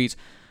treat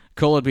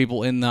colored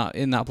people in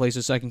that place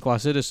as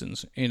second-class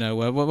citizens.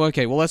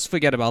 Okay, well, let's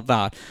forget about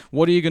that.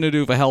 What are you going to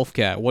do for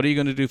healthcare? What are you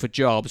going to do for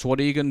jobs? What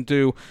are you going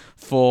to do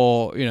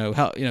for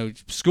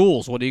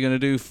schools? What are you going to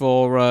do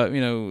for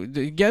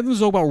get them to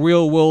talk about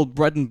real-world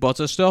bread and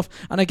butter stuff?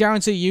 And I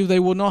guarantee you, they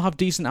will not have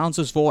decent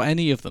answers for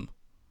any of them.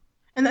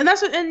 And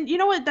you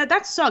know what,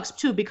 that sucks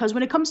too, because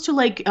when it comes to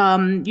like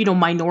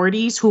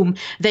minorities whom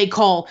they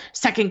call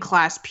second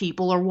class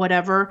people or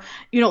whatever,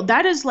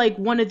 that is like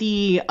one of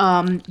the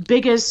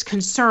biggest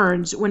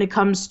concerns when it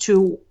comes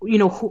to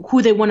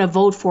who they want to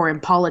vote for in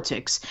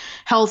politics.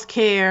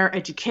 Healthcare,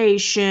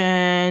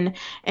 education,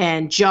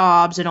 and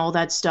jobs and all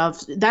that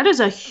stuff. That is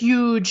a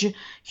huge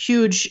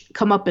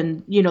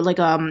comeuppance,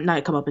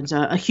 not comeuppance,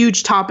 a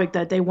huge topic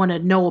that they want to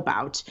know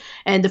about.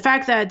 And the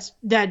fact that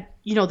they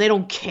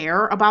don't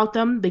care about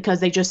them because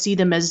they just see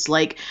them as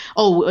like,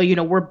 oh,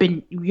 we're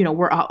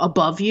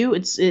above you.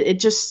 It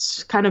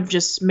just kind of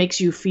just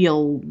makes you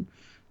feel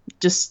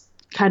just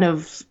kind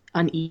of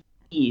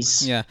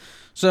unease. Yeah.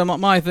 So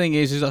my thing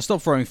is I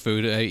stop throwing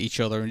food at each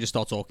other and just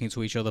start talking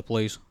to each other,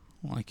 please.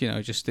 Like,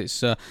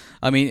 it's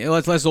I mean,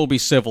 let's all be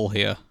civil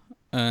here.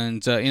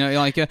 And, I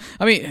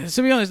mean,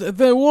 to be honest,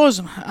 there was,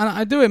 and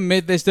I do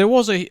admit this, there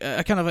was a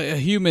kind of a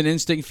human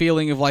instinct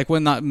feeling of like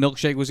when that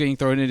milkshake was getting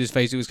thrown in his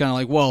face, it was kind of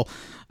like, well,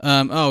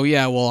 I'm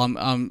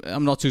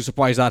not too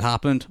surprised that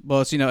happened.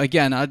 But,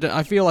 again,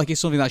 I feel like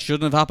it's something that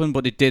shouldn't have happened,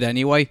 but it did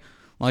anyway.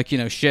 Like,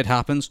 shit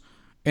happens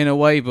in a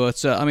way.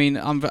 But, I mean,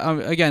 I'm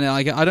again,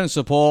 like, I don't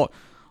support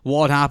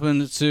what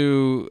happened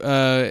to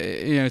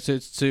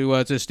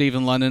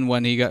Stephen Lennon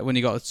when he got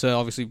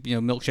obviously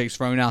milkshakes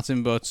thrown at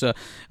him, but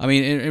I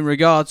mean in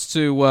regards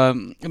to I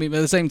mean at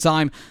the same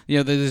time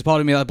there's part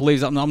of me that believes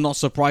that I'm not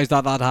surprised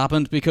that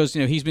happened, because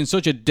he's been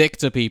such a dick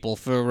to people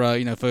for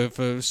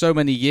for so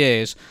many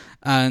years,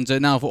 and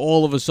now for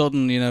all of a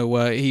sudden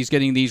he's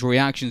getting these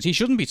reactions. He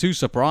shouldn't be too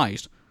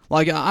surprised.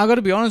 Like, I got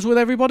to be honest with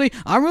everybody,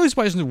 I'm really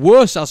surprised something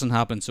worse hasn't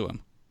happened to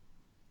him.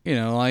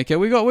 Like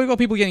we got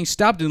people getting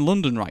stabbed in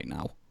London right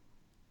now.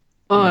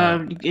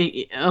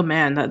 Oh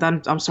man,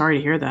 I'm sorry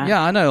to hear that.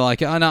 Yeah, I know.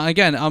 Like, and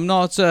again, I'm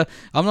not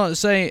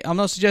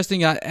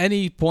suggesting at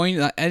any point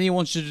that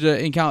anyone should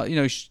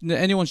encounter,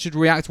 anyone should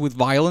react with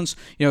violence.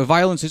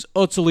 Violence is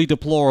utterly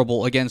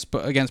deplorable against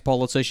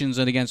politicians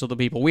and against other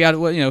people. We had,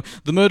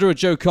 the murder of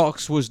Joe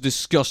Cox was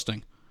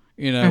disgusting.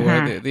 The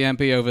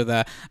MP over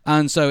there,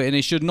 and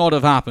it should not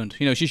have happened.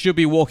 She should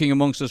be walking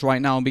amongst us right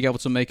now and be able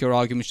to make her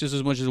arguments just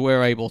as much as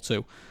we're able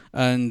to.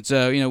 And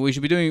we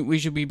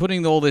should be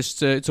putting all this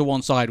to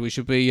one side. We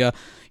should be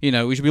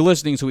we should be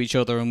listening to each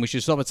other, and we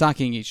should stop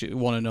attacking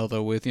one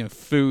another with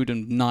food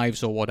and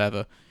knives or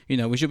whatever.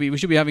 We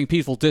should be having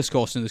peaceful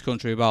discourse in this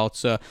country about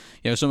some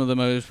of the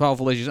most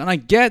powerful issues. And I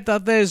get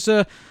that there's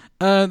some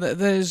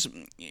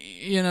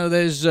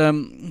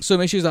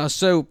issues that are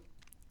so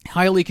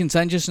highly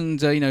contentious and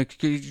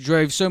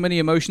drove so many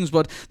emotions,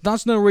 but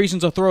that's no reason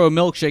to throw a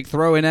milkshake,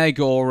 throw an egg,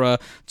 or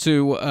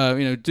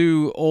to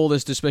do all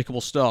this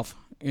despicable stuff.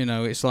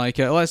 It's like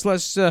let's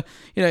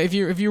if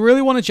you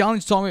really want to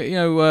challenge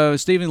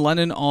Stephen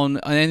Lennon on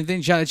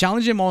anything,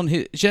 challenge him on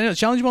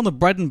the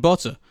bread and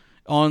butter.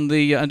 On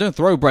the and don't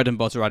throw bread and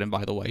butter at him,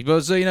 by the way.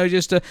 But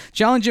just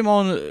challenge him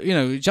on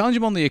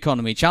the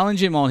economy,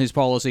 challenge him on his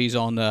policies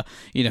on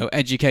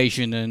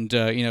education and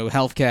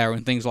healthcare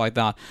and things like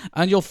that.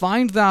 And you'll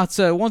find that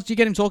once you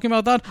get him talking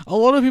about that, a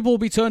lot of people will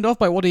be turned off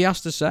by what he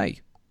has to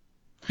say.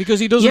 Because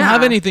he doesn't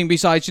have anything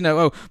besides,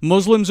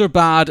 Muslims are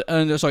bad,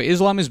 and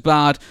Islam is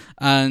bad,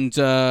 and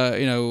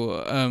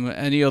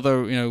any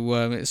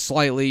other,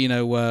 slightly,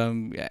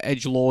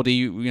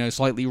 edgelordy,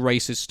 slightly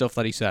racist stuff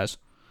that he says,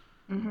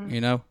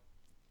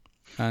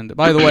 And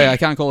by the way, I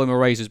can't call him a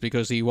racist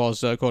because he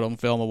was caught on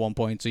film at one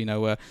point,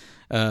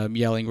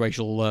 yelling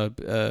racial,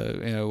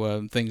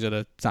 things at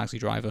a taxi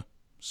driver.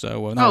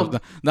 So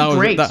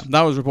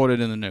that was reported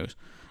in the news,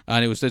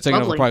 and it was taken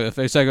off a private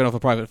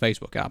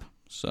Facebook app.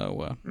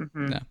 So,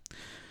 yeah.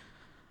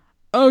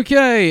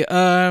 Okay,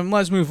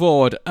 let's move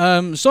forward.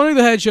 Sonic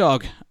the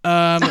Hedgehog.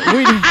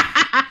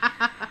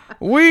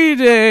 We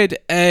did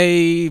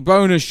a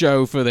bonus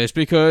show for this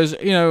because,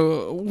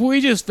 we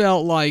just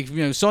felt like,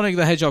 Sonic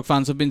the Hedgehog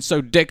fans have been so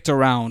dicked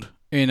around,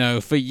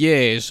 for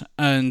years.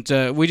 And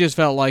we just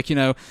felt like, in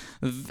a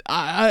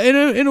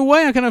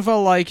way, I kind of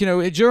felt like,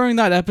 during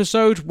that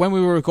episode, when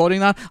we were recording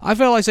that, I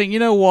felt like saying, you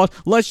know what,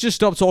 let's just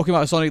stop talking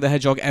about Sonic the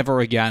Hedgehog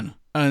ever again.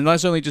 And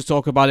let's only just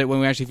talk about it when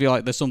we actually feel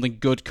like there's something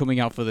good coming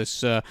out for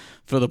this,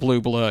 for the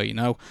Blue Blur,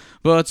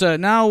 But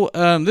now,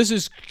 this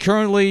is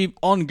currently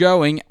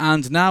ongoing,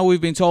 and now we've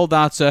been told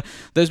that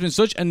there's been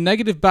such a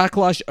negative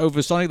backlash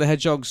over Sonic the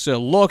Hedgehog's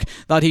look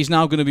that he's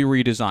now going to be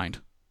redesigned.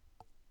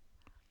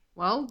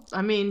 Well,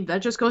 I mean,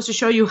 that just goes to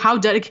show you how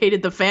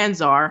dedicated the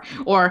fans are,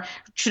 or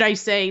should I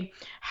say,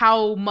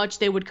 how much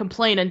they would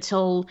complain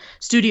until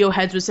studio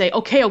heads would say,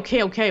 okay,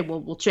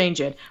 we'll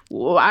change it.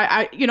 Well,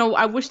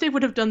 I wish they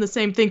would have done the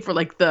same thing for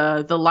like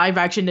the live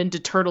action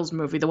Ninja Turtles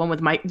movie, the one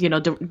with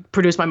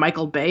produced by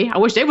Michael Bay. I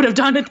wish they would have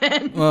done it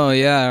then. Well,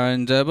 yeah,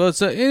 and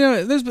there's a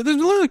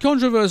lot of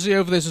controversy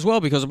over this as well,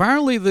 because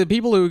apparently the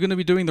people who are going to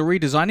be doing the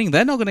redesigning,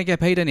 they're not going to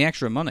get paid any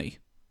extra money.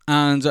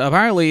 And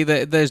apparently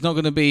there's not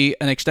going to be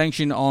an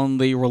extension on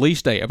the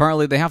release date.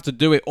 Apparently they have to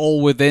do it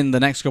all within the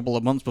next couple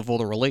of months before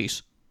the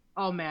release.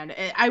 Oh, man.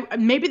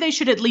 Maybe they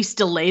should at least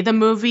delay the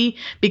movie,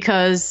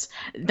 because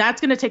that's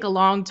going to take a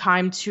long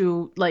time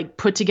to,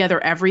 put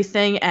together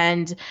everything.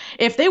 And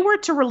if they were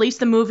to release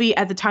the movie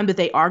at the time that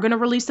they are going to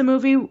release the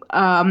movie,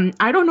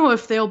 I don't know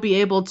if they'll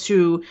be able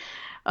to,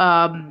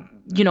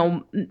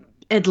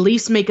 at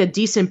least make a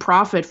decent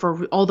profit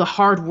for all the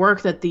hard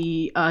work that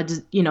the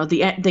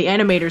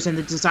animators and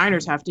the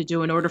designers have to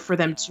do in order for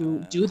them to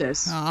do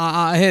this.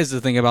 Here's the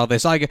thing about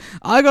this. I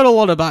got a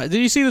lot about. Did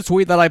you see the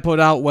tweet that I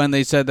put out when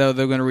they said they were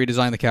going to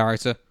redesign the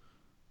character?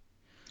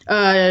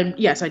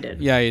 Yes, I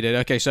did. Yeah, you did.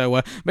 Okay, so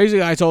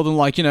basically, I told them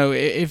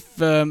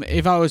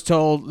if I was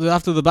told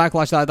after the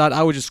backlash like that,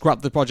 I would just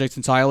scrap the project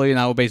entirely, and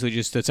I would basically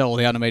just tell all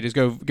the animators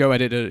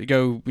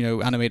go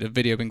animate a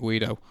video in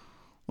Guido.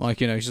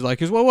 She's like,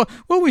 because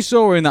what we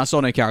saw in that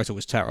Sonic character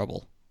was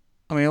terrible.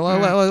 I mean,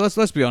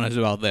 let's be honest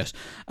about this.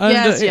 And,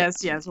 yes.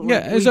 We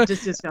just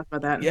discussed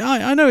about that. Yeah,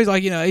 I know.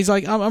 He's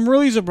like, I'm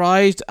really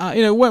surprised.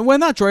 When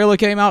that trailer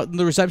came out and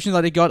the reception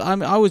that it got,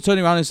 I was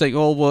turning around and saying,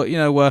 oh, well,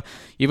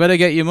 you better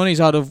get your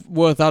money's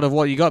worth out of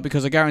what you got,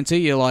 because I guarantee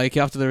you,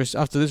 after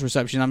this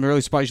reception, I'm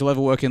really surprised you'll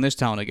ever work in this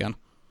town again.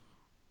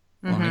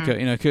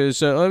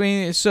 Because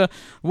it's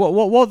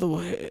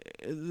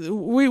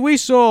we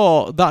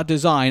saw that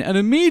design, and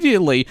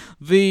immediately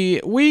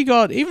we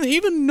got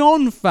even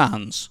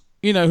non-fans,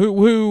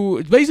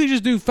 who basically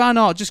just do fan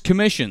art, just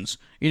commissions,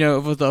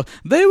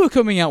 they were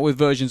coming out with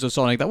versions of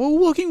Sonic that were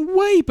looking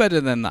way better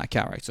than that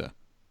character,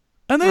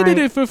 and they did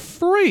it for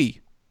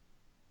free.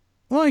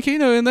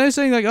 And they're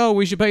saying oh,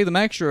 we should pay them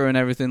extra and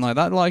everything like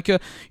that.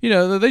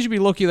 They should be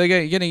lucky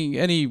they're getting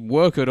any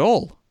work at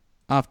all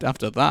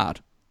after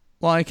that.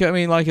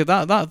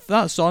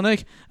 That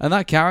Sonic and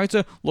that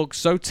character looks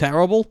so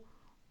terrible.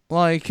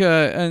 I'm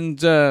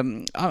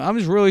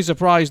just really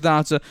surprised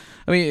that.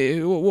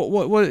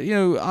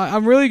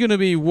 I'm really going to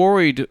be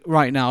worried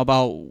right now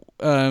about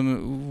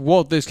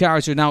what this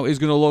character now is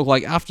going to look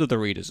like after the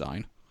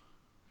redesign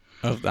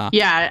of that.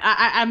 Yeah,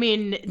 I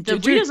mean, the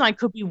redesign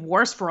could be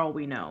worse for all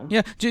we know.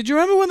 Yeah, do you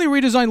remember when they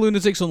redesigned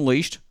Lunatics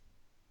Unleashed?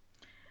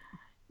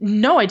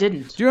 No, I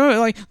didn't. Do you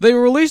remember, they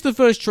released the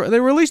first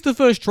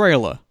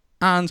trailer.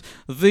 And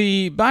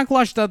the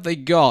backlash that they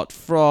got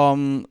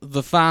from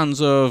the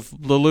fans of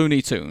the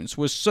Looney Tunes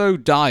was so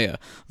dire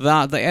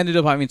that they ended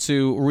up having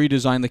to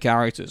redesign the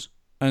characters.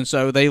 And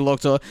so they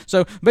looked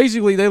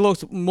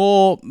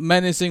more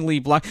menacingly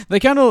black.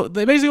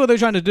 Basically what they were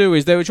trying to do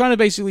is they were trying to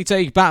basically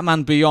take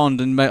Batman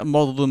Beyond and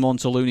model them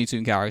onto Looney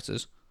Tune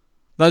characters.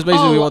 That's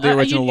basically what the you,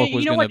 original look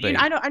was you know going to what?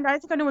 be. I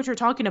think I know what you're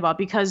talking about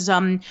because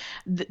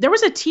there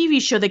was a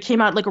TV show that came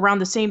out like around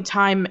the same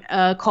time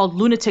called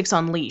Lunatics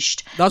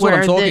Unleashed, That's what I'm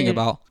where talking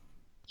about.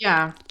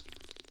 yeah.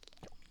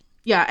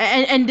 Yeah,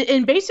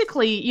 and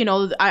basically,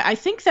 I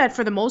think that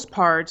for the most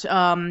part,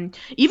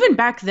 even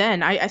back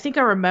then, I think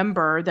I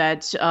remember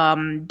that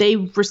they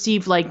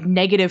received like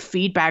negative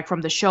feedback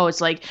from the show. It's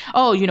like,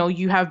 oh,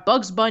 you have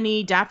Bugs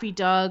Bunny, Daffy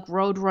Duck,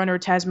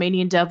 Roadrunner,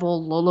 Tasmanian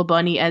Devil, Lola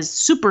Bunny as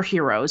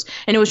superheroes,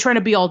 and it was trying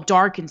to be all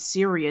dark and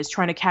serious,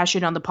 trying to cash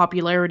in on the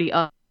popularity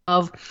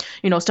of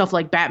stuff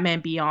like Batman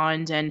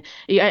Beyond. And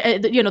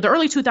the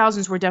early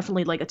 2000s were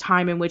definitely like a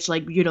time in which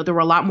like there were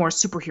a lot more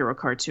superhero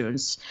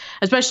cartoons,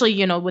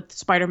 especially with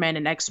Spider-Man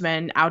and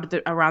X-Men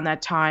around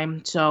that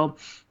time. So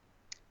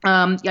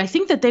I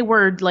think that they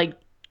were like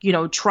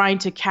trying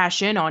to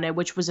cash in on it,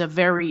 which was a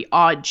very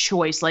odd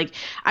choice. Like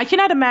I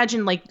cannot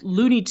imagine like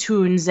Looney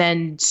Tunes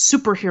and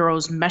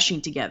superheroes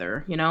meshing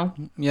together,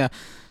 Yeah.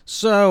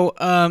 So,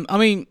 I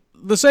mean,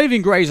 the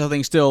saving grace, I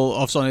think, still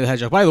of Sonic the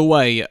Hedgehog. By the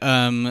way,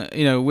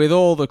 with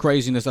all the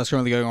craziness that's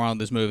currently going around in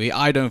this movie,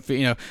 I don't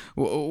feel,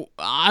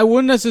 I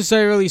wouldn't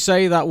necessarily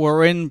say that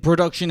we're in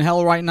production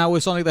hell right now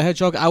with Sonic the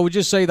Hedgehog. I would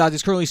just say that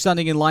it's currently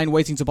standing in line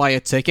waiting to buy a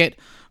ticket.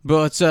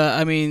 But,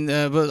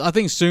 but I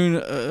think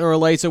sooner or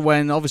later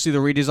when, obviously, the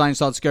redesign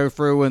starts to go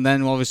through, and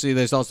then, obviously,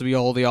 there starts to be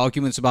all the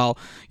arguments about,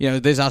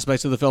 this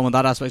aspect of the film and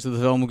that aspect of the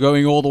film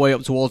going all the way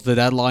up towards the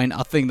deadline,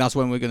 I think that's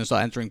when we're going to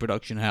start entering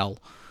production hell.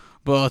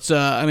 But,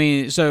 but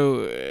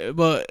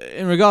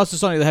in regards to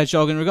Sonic the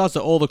Hedgehog, in regards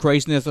to all the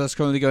craziness that's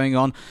currently going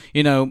on,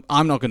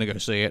 I'm not going to go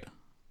see it.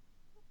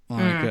 Well,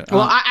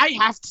 I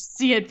have to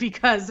see it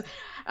because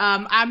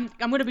I'm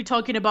going to be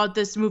talking about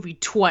this movie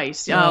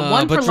twice.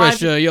 One for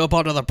Patricia, you're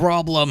part of the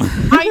problem.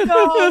 I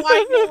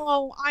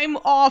know. I'm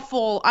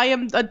awful. I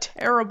am a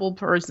terrible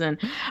person.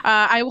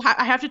 I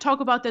have to talk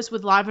about this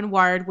with Live and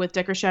Wired with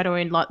Decker Shadow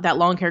and that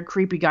long-haired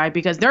creepy guy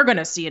because they're going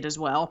to see it as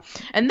well.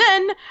 And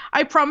then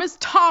I promised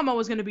Tom I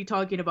was going to be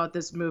talking about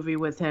this movie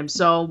with him.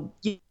 So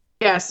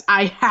yes,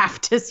 I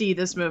have to see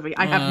this movie.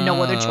 I have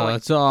no other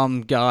choice.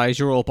 Tom, guys,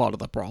 you're all part of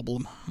the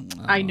problem.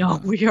 I know.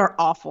 We are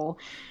awful.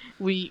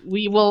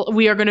 We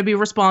are going to be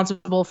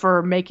responsible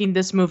for making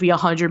this movie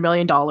 $100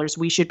 million.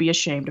 We should be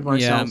ashamed of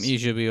ourselves. Yeah, you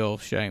should be all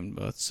ashamed.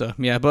 But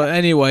but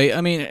anyway, I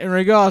mean, in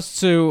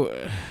regards to,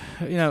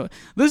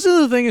 this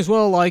is the thing as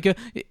well. Like,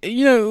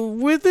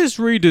 with this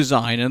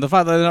redesign and the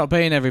fact that they're not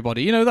paying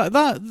everybody,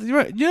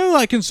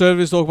 that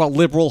conservatives talk about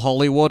liberal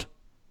Hollywood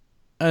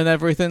and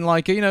everything.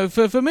 Like,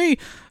 for me,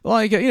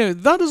 like,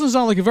 that doesn't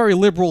sound like a very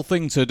liberal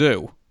thing to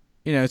do.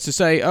 To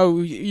say,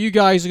 oh, you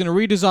guys are going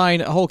to redesign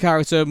a whole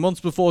character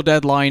months before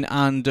deadline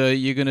and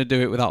you're going to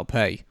do it without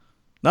pay.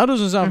 That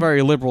doesn't sound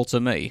very liberal to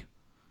me.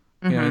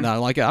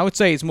 I would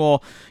say it's more,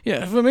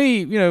 for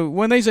me,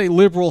 when they say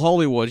liberal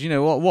Hollywood,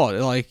 what?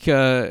 Like,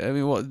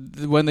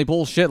 when they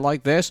pull shit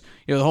like this,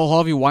 the whole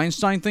Harvey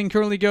Weinstein thing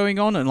currently going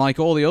on and like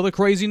all the other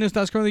craziness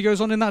that's currently goes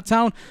on in that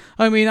town,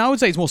 I mean, I would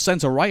say it's more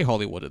center-right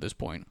Hollywood at this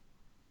point.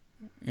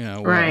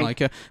 Right.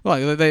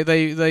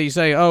 They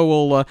say, oh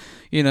well,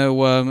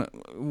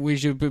 we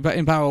should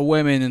empower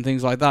women and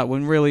things like that.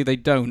 When really they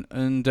don't,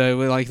 and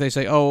they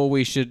say, oh,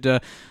 we should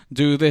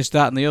do this,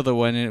 that, and the other.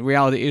 When in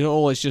reality,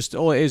 all it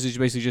is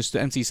basically just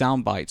empty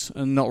sound bites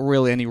and not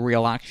really any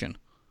real action.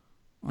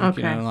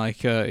 Okay.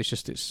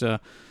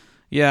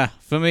 Yeah,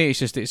 for me, it's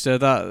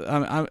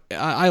that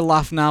I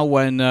laugh now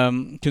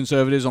when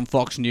conservatives on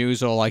Fox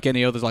News or like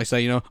any others like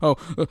say,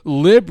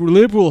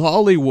 liberal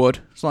Hollywood.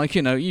 It's like,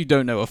 you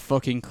don't know a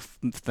fucking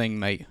thing,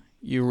 mate.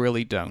 You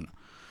really don't.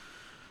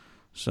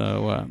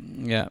 So,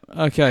 yeah.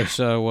 Okay,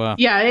 so...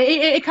 Yeah,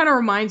 it kind of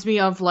reminds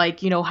me of, like,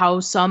 how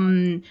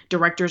some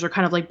directors are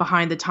kind of, like,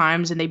 behind the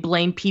times and they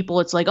blame people.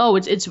 It's like, oh,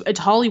 it's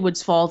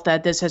Hollywood's fault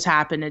that this has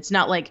happened. It's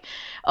not like,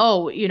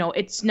 oh,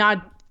 it's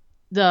not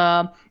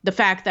the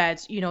fact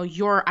that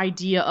your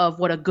idea of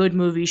what a good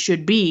movie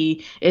should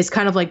be is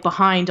kind of like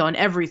behind on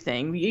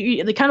everything.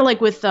 They kind of like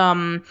with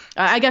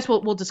I guess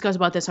we'll discuss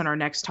about this on our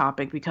next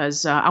topic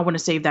because I want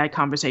to save that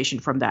conversation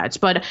from that.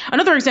 But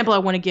another example I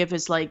want to give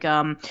is like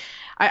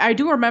I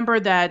do remember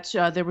that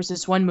there was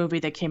this one movie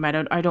that came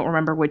out. I don't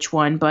remember which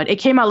one, but it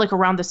came out like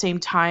around the same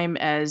time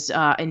as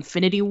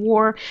Infinity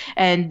War,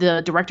 and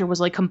the director was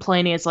like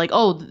complaining. It's like,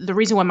 oh, the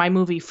reason why my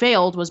movie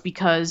failed was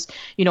because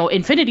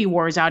Infinity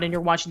War is out and you're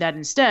watching that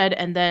instead.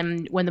 And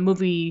then when the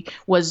movie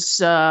was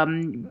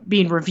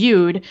being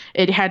reviewed,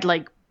 it had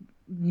like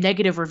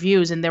negative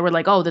reviews, and they were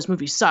like, oh, this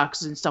movie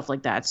sucks and stuff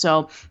like that.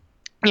 So.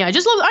 Yeah, I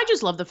just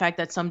love the fact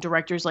that some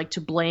directors like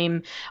to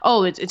blame,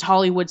 oh, it's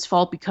Hollywood's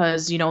fault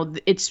because,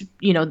 it's,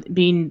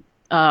 being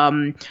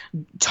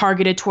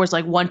targeted towards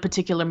like one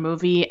particular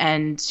movie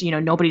and,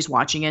 nobody's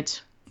watching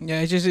it.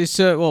 Yeah,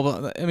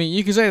 well, I mean,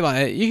 you can say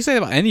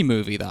about any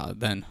movie that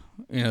then,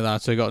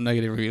 that's got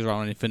negative reviews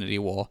around Infinity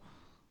War.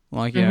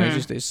 Like,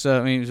 was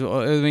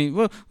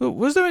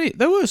there any,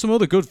 there were some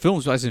other good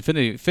films besides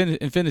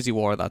Infinity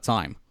War at that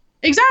time.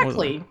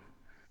 Exactly.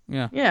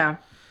 Yeah. Yeah.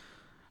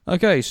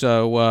 Okay,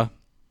 so,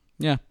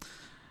 yeah.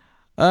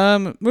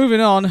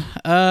 Moving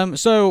on.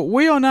 So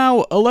we are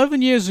now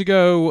 11 years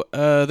ago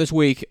this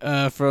week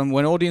from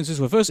when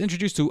audiences were first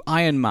introduced to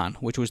Iron Man,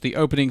 which was the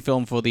opening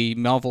film for the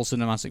Marvel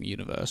Cinematic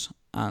Universe.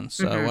 And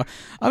so,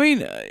 I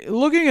mean,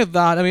 looking at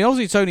that, I mean,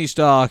 obviously Tony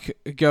Stark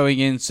going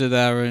into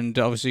there, and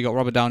obviously you got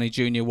Robert Downey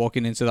Jr.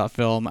 walking into that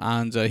film,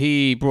 and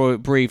he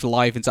breathed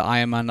life into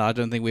Iron Man that I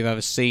don't think we've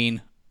ever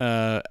seen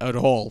at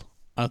all.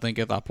 I think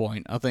at that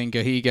point, I think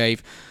he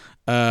gave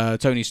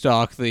Tony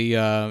Stark the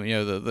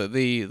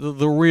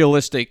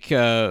realistic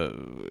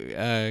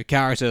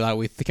caricature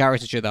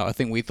that I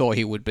think we thought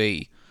he would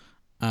be,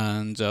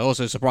 and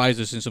also surprised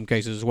us in some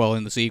cases as well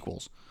in the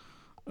sequels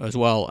as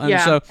well. And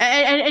yeah, so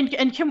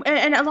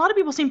and a lot of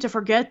people seem to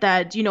forget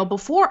that,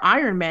 before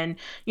Iron Man,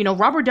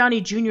 Robert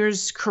Downey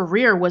Jr.'s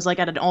career was like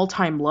at an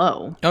all-time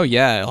low. Oh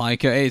yeah,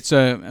 like it's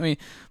I mean,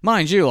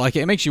 mind you, like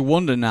it makes you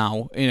wonder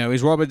now,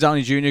 is Robert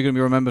Downey Jr. going to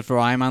be remembered for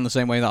Iron Man the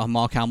same way that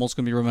Mark Hamill's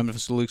going to be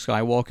remembered for Luke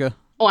Skywalker?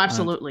 Oh,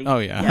 absolutely. Oh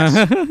yeah.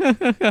 Yes.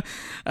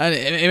 And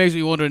it makes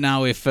me wonder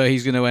now if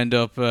he's going to end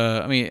up.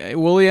 I mean,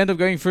 will he end up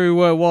going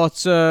through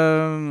what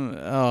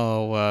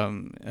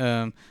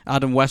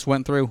Adam West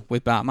went through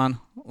with Batman?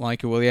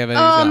 Like, will he ever?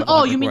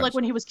 You mean like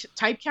when he was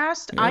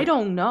typecast? Yeah. I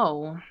don't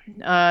know.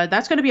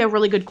 That's going to be a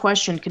really good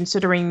question,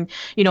 considering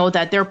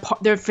that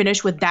they're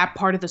finished with that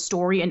part of the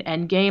story in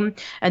Endgame,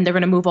 and they're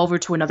going to move over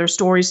to another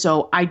story.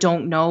 So I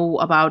don't know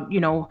about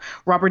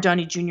Robert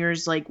Downey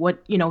Jr.'s like what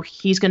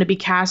he's going to be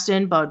cast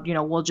in, but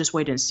we'll just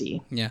wait and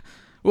see. Yeah.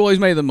 Well, he's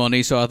made the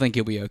money, so I think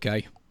he'll be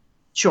okay.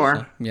 Sure.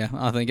 So, yeah,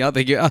 I think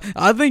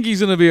he's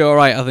gonna be all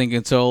right. I think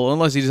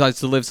unless he decides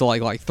to live to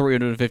like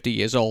 350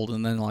 years old,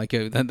 and then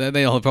then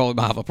they'll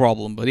probably have a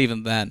problem. But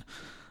even then,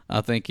 I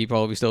think he'd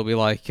probably still be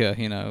like, I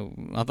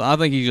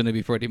think he's gonna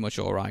be pretty much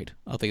all right.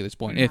 I think at this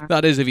point, if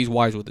he's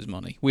wise with his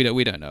money, we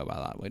don't know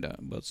about that. We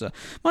don't. But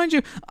mind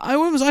you, I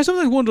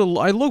sometimes wonder.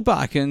 I look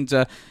back and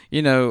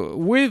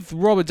with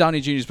Robert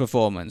Downey Jr.'s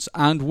performance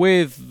and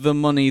with the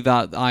money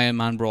that Iron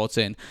Man brought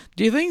in,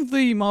 do you think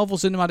the Marvel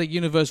Cinematic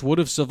Universe would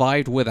have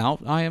survived without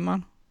Iron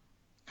Man?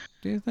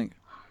 Do you think?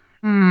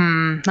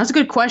 That's a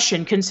good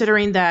question,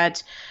 considering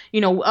that,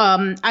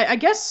 I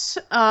guess,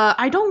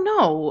 I don't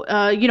know.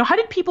 How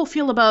did people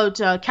feel about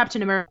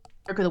Captain America,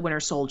 the Winter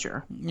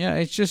Soldier? Yeah,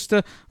 it's just,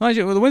 the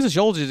Winter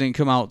Soldier didn't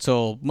come out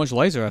till much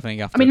later, I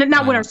think. After, I mean,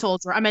 not Winter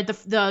Soldier. I meant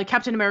the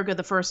Captain America,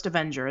 the first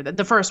Avenger,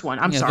 the first one.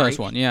 I'm sorry. The first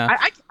one, yeah.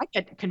 I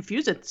get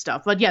confused at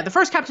stuff, but yeah, the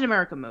first Captain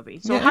America movie.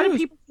 So how did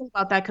people feel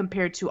about that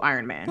compared to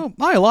Iron Man? Well,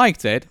 I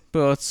liked it,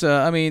 but,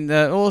 I mean,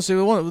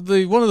 also, one of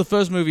the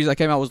first movies that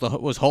came out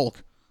was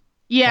Hulk.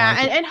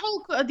 Yeah, and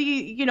Hulk,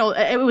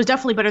 it was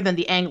definitely better than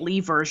the Ang Lee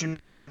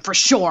version, for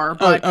sure.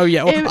 But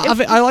yeah. Well,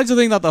 I like to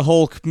think that the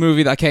Hulk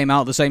movie that came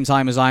out at the same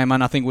time as Iron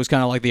Man, I think, was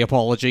kind of like the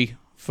apology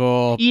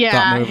for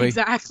that movie. Yeah,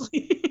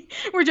 exactly.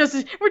 We're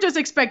just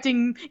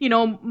expecting,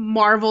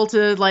 Marvel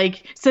to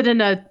like sit in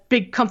a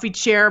big comfy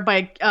chair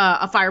by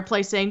a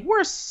fireplace saying,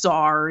 "We're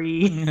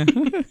sorry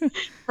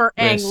for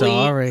Ang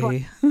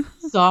Lee."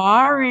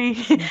 Sorry.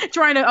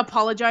 Trying to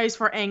apologize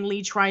for Ang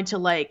Lee trying to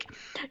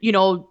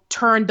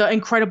turn the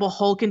Incredible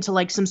Hulk into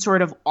like some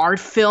sort of art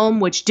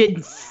film, which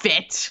didn't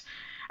fit.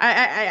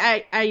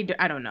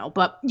 I don't know,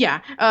 but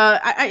yeah,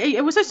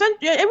 it was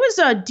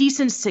a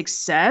decent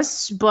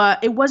success,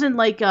 but it wasn't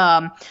like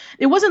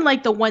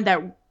the one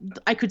that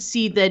I could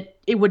see that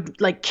it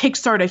would like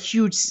kickstart a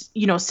huge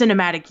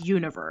cinematic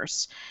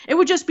universe. It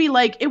would just be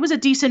like it was a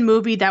decent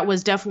movie that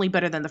was definitely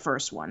better than the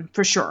first one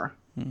for sure.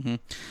 Mm-hmm.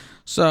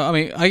 So, I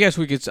mean, I guess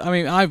we could... I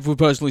mean, I would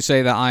personally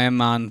say that Iron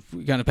Man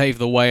kind of paved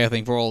the way, I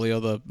think, for all the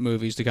other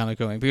movies to kind of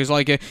go in. Because,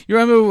 you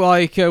remember,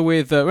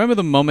 remember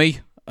The Mummy?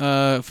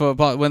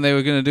 When they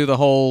were going to do the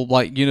whole,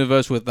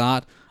 universe with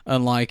that?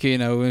 And,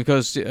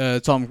 because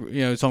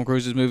Tom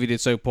Cruise's movie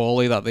did so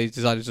poorly that they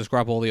decided to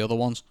scrap all the other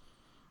ones.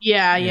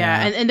 Yeah.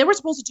 And they were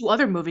supposed to do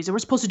other movies. They were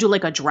supposed to do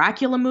like a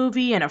Dracula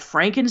movie and a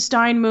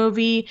Frankenstein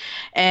movie,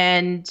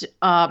 and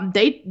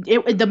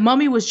the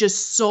Mummy was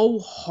just so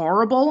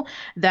horrible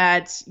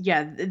that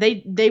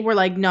they were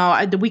like,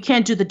 no, we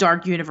can't do the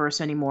dark universe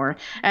anymore.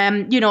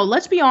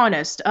 Let's be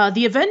honest,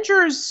 the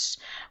Avengers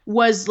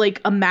was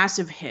like a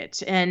massive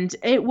hit, and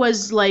it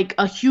was like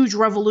a huge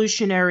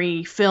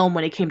revolutionary film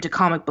when it came to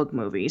comic book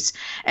movies,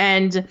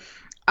 and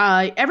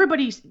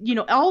everybody,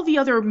 all the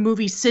other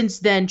movies since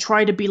then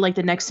try to be like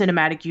the next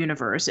cinematic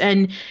universe.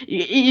 And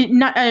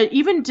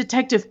even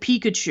Detective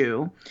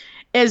Pikachu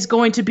is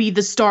going to be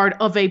the start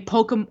of a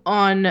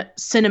Pokemon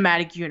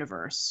cinematic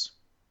universe.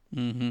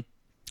 Mm-hmm.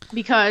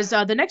 Because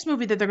the next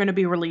movie that they're going to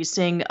be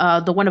releasing,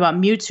 the one about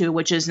Mewtwo,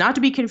 which is not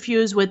to be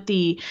confused with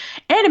the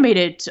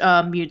animated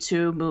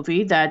Mewtwo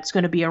movie that's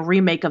going to be a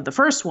remake of the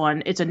first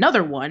one. It's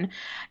another one.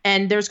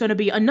 And there's going to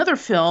be another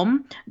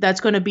film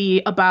that's going to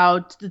be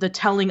about the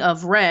telling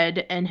of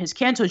Red and his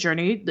Kanto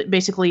journey,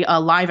 basically a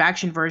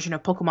live-action version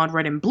of Pokemon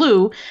Red and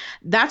Blue.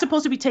 That's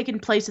supposed to be taking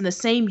place in the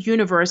same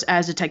universe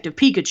as Detective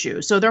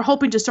Pikachu. So they're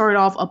hoping to start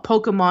off a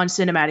Pokemon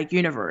cinematic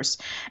universe.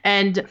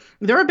 And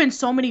there have been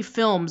so many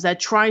films that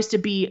tries to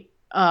be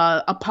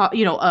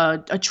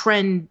a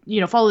trend,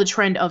 follow the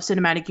trend of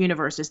cinematic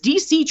universes.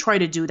 DC tried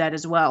to do that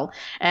as well,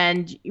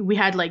 and we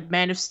had like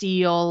Man of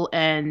Steel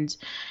and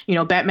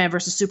Batman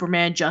versus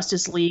Superman,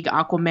 Justice League,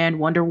 Aquaman,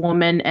 Wonder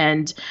Woman,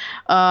 and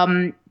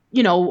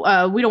we don't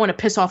want to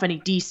piss off any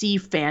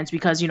DC fans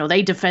because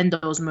they defend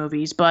those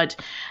movies, but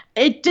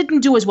it didn't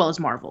do as well as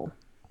Marvel.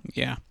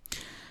 Yeah.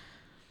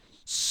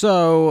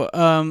 So,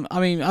 I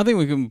mean, I think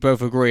we can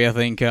both agree. I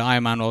think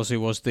Iron Man obviously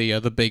was the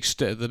big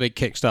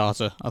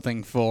Kickstarter. I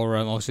think for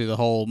obviously the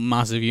whole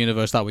massive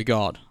universe that we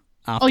got.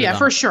 Oh yeah, that.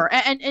 for sure.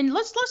 And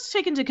let's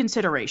take into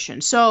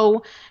consideration.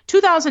 So,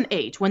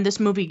 2008, when this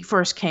movie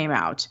first came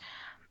out,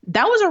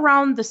 that was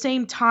around the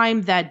same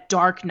time that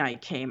Dark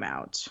Knight came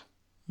out.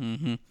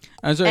 Mm-hmm.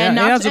 And so it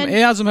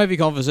had some heavy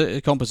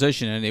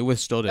composition, and it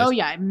withstood it. Oh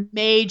yeah,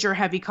 major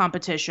heavy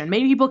competition.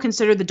 Many people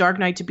consider The Dark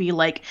Knight to be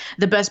like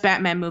the best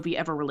Batman movie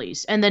ever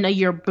released. And then a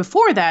year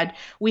before that,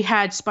 we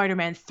had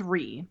Spider-Man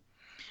 3.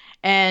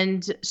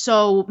 And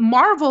so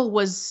Marvel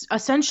was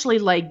essentially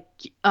like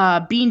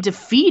being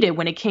defeated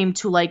when it came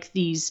to like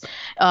these,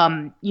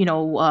 when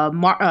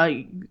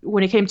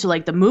it came to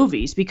like the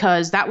movies,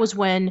 because that was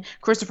when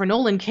Christopher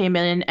Nolan came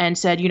in and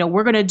said,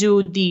 we're going to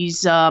do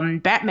these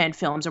Batman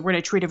films and we're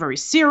going to treat it very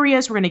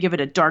serious. We're going to give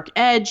it a dark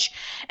edge.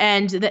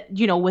 And that,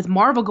 with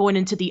Marvel going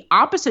into the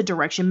opposite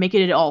direction,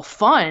 making it all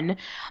fun,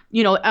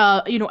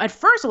 at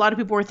first a lot of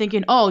people were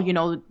thinking,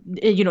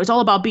 it's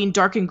all about being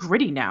dark and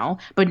gritty now.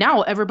 But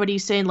now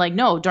everybody's saying like,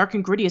 no, dark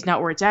and gritty is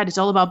not where it's at. It's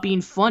all about being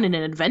fun and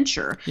an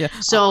adventure. Yeah.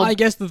 So I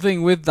guess the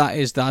thing with that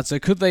is that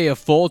could they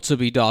afford to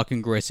be dark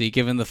and gritty,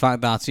 given the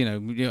fact that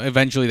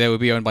eventually they would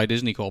be owned by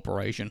Disney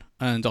Corporation,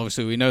 and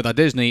obviously we know that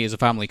Disney is a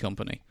family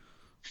company.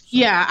 So.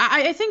 Yeah,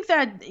 I think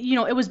that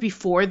it was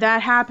before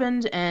that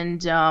happened,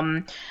 and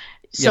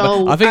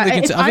so I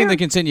think the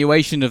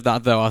continuation of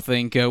that though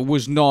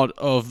was not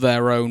of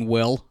their own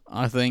will.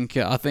 I think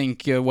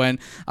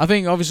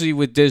obviously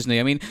with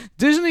Disney, I mean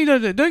Disney.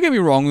 Don't get me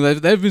wrong.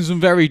 There've been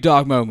some very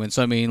dark moments.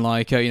 I mean,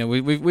 like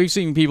we've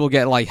seen people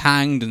get like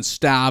hanged and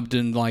stabbed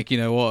and like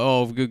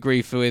good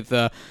grief with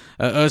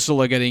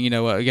Ursula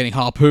getting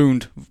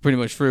harpooned pretty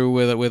much through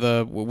with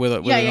an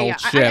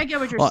old ship. I get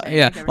what you're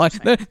saying.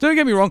 Don't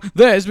get me wrong.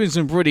 There's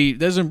some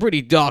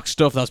pretty dark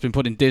stuff that's been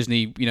put in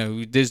Disney.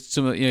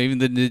 Even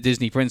the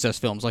Disney princess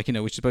films, which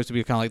is supposed to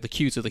be kind of like the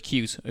cute of the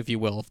cute, if you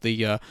will, of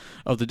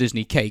the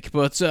Disney cake,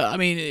 but. I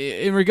mean,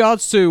 in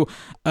regards to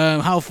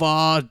how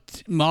far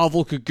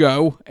Marvel could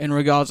go, in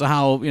regards to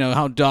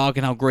how dark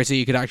and how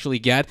gritty it could actually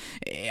get,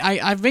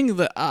 I don't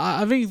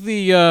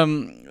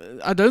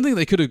think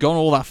they could have gone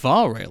all that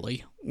far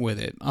really with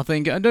it. I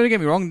think, and don't get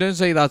me wrong, don't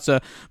say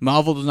that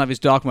Marvel doesn't have its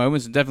dark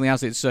moments, and definitely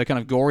has its kind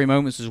of gory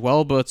moments as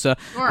well. But sure.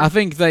 I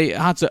think they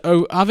had to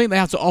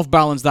off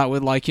balance that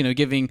with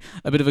giving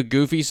a bit of a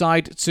goofy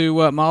side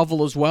to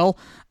Marvel as well.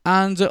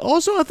 And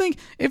also, I think,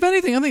 if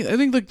anything, I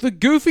think the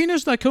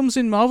goofiness that comes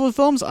in Marvel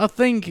films, I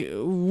think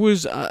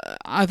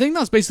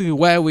that's basically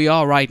where we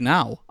are right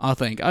now. I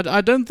think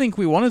I don't think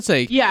we want to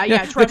take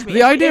trust me.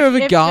 The idea of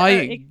a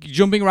guy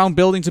jumping around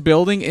building to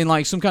building in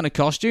like some kind of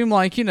costume,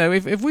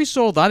 if we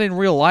saw that in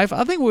real life,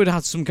 I think we would have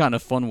had some kind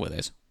of fun with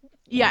it.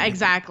 Yeah,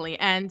 exactly.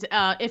 And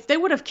if they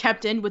would have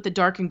kept in with the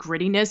dark and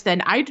grittiness,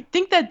 then I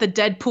think that the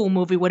Deadpool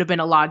movie would have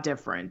been a lot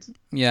different.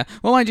 Yeah.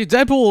 Well, mind you,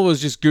 Deadpool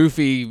was just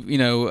goofy, it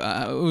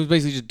was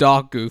basically just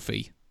dark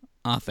goofy,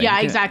 I think. Yeah,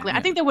 exactly. Yeah.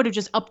 I think they would have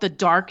just upped the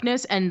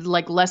darkness and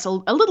like a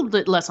little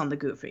bit less on the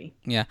goofy.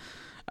 Yeah.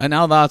 And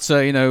now that,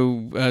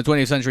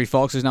 20th Century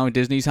Fox is now in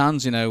Disney's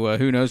hands,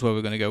 who knows where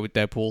we're going to go with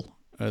Deadpool.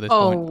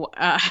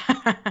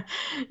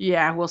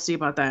 Yeah, we'll see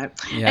about that.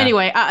 Yeah.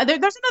 Anyway,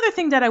 there's another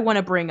thing that I want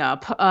to bring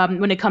up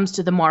when it comes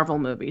to the Marvel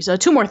movies.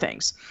 Two more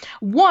things.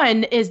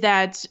 One is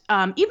that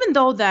even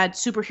though that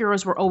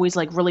superheroes were always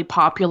like really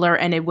popular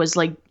and it was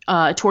like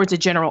towards a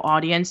general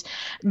audience,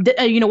 with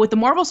the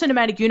Marvel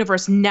Cinematic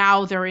Universe,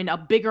 now they're in a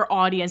bigger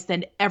audience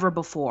than ever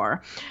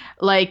before.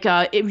 Like,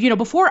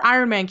 before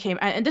Iron Man came,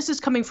 and this is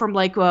coming from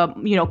like,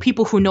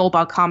 people who know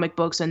about comic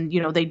books and,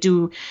 they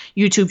do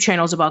YouTube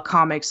channels about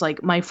comics,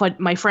 like my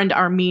friend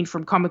Armin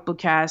from Comic Book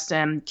Cast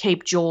and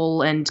Cape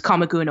Joel and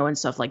Comic Uno and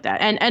stuff like that.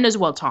 And as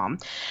well, Tom.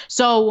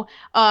 So,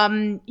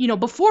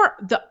 before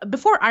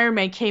Iron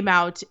Man came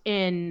out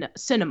in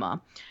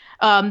cinema,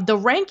 the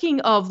ranking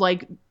of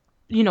like,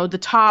 the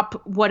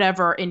top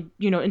whatever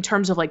in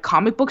terms of like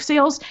comic book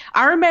sales,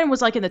 Iron Man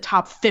was like in the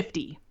top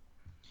 50.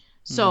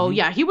 So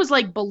yeah, he was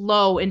like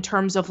below in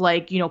terms of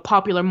like,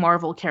 popular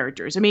Marvel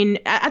characters. I mean,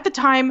 at the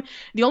time,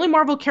 the only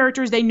Marvel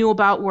characters they knew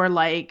about were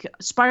like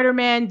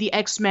Spider-Man, the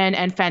X-Men,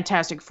 and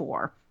Fantastic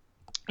Four.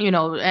 If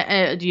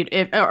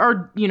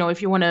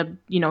you want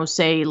to,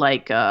 say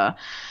like,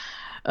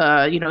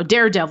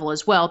 Daredevil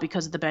as well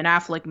because of the Ben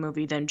Affleck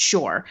movie, then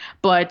sure.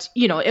 But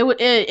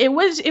it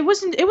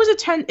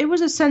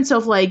was a sense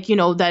of like,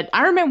 that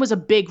Iron Man was a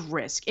big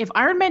risk. If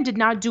Iron Man did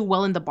not do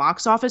well in the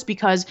box office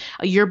because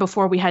a year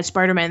before we had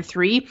Spider-Man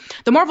 3,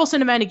 the Marvel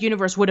Cinematic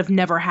Universe would have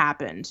never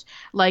happened.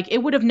 Like it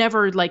would have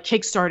never like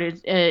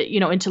kickstarted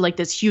into like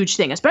this huge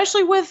thing,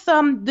 especially with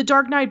The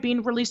Dark Knight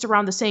being released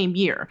around the same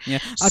year. Yeah,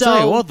 I'll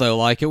tell you what though,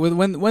 like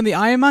when the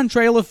Iron Man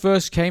trailer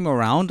first came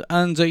around,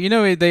 and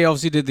they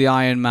obviously did the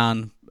Iron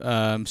Man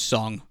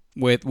song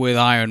with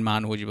Iron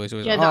Man, would you believe?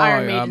 Yeah, the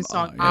Iron Maiden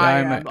song, I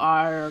am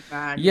Iron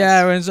Man.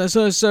 Yeah, and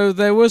so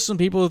there was some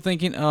people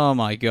thinking, oh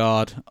my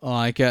god,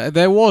 like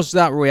there was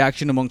that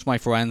reaction amongst my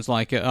friends,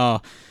 like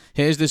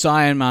here's this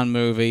Iron Man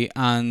movie,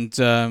 and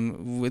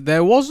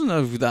there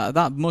wasn't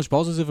that much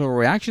positive of a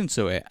reaction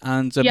to it.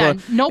 And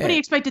nobody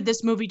expected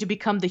this movie to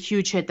become the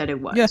huge hit that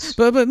it was. Yeah,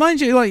 but mind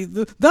you, like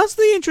that's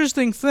the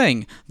interesting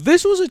thing.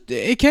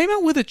 It came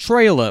out with a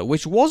trailer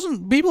which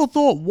people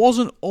thought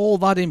wasn't all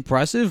that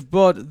impressive,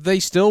 but they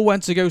still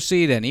went to go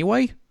see it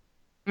anyway.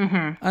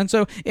 Mm-hmm. And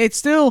so it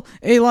still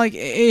it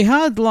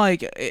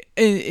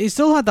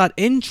still had that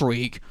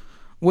intrigue.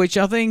 Which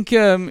I think,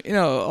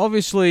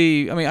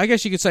 obviously, I mean, I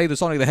guess you could say the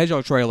Sonic the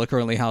Hedgehog trailer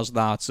currently has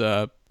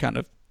that kind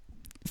of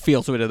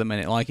feel to it at the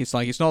minute.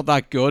 It's not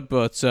that good,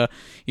 but,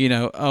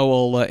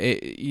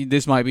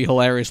 this might be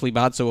hilariously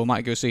bad, so we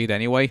might go see it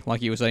anyway,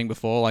 like you were saying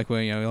before, like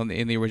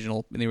in the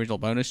original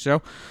bonus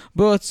show.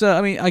 But,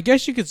 I mean, I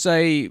guess you could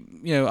say,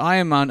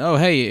 Iron Man,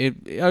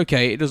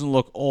 it doesn't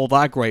look all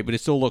that great, but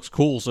it still looks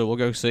cool, so we'll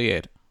go see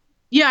it.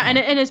 Yeah,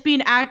 and it's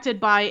being acted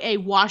by a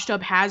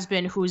washed-up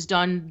has-been who's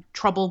done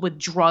trouble with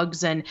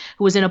drugs and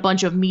who was in a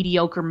bunch of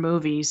mediocre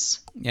movies.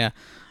 Yeah,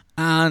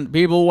 and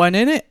people went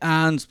in it,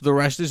 and the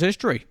rest is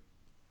history.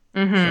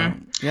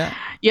 Mm-hmm. So,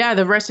 yeah,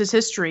 the rest is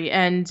history,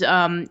 and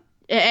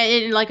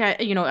like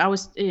I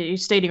was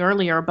stating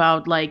earlier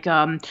about like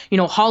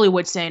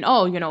Hollywood saying,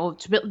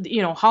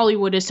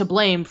 Hollywood is to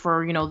blame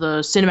for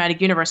the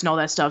cinematic universe and all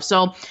that stuff.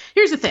 So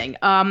here's the thing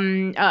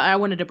I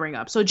wanted to bring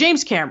up. So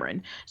James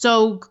Cameron.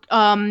 So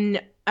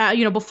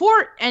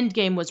before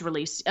Endgame was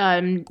released,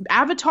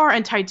 Avatar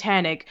and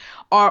Titanic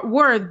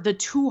were the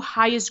two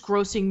highest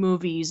grossing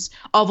movies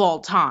of all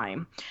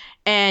time.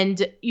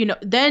 And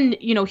then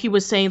he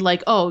was saying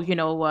like, there's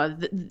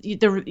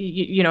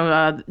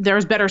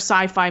better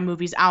sci-fi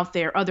movies out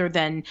there other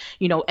than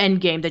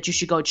Endgame that you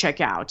should go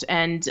check out.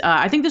 And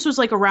I think this was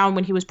like around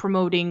when he was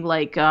promoting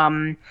like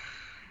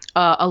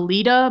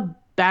Alita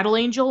Battle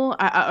Angel,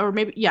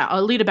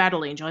 Alita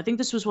Battle Angel. I think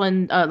this was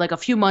when like a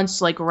few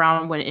months like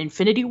around when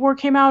Infinity War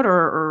came out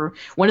or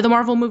one of the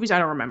Marvel movies. I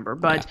don't remember,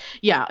 but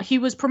he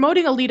was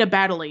promoting Alita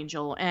Battle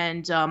Angel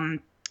and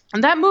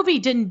that movie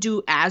didn't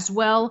do as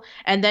well.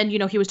 And then,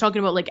 he was talking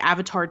about like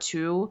Avatar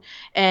 2.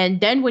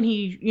 And then when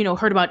he,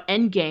 heard about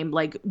Endgame,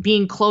 like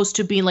being close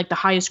to being like the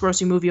highest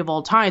grossing movie of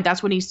all time,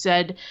 that's when he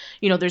said,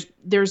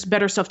 there's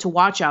better stuff to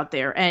watch out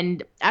there.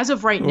 And as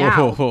of right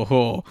now,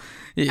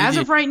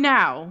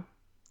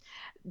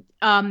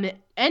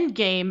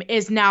 Endgame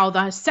is now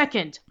the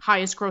second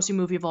highest grossing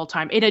movie of all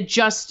time. It had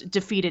just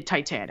defeated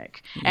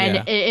Titanic.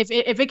 And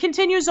if it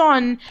continues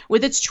on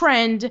with its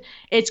trend,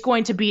 it's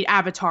going to beat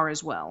Avatar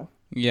as well.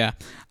 Yeah,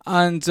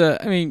 and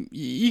I mean,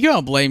 you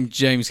can't blame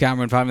James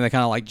Cameron for having that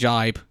kind of like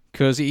jibe,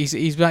 because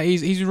he's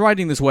been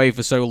riding this wave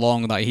for so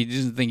long that he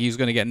doesn't think he was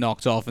going to get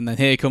knocked off, and then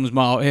here comes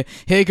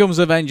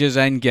Avengers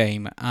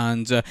Endgame,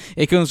 and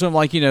it comes from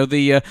like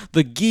the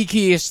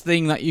geekiest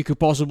thing that you could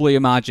possibly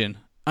imagine,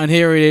 and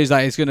here it is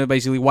that it's going to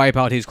basically wipe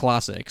out his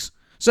classics.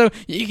 So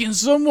you can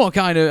somewhat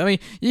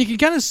you can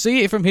kind of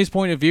see it from his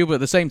point of view, but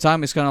at the same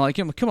time, it's kind of like,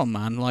 come on,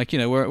 man, like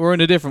we're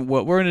in a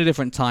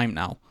different time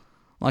now.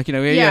 Like,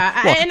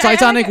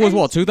 Titanic was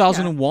what,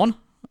 2001?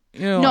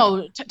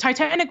 No,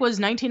 Titanic was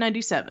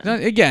 1997.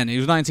 Again, it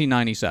was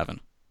 1997.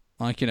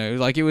 Like,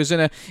 it was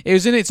in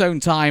its own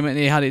time, and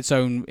it had its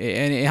own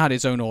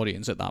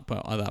audience at that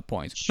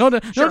point. Not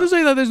to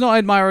say that there's not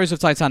admirers of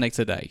Titanic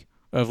today,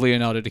 of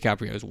Leonardo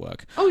DiCaprio's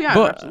work. Oh yeah,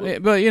 absolutely.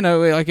 But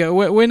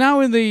we're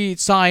now in the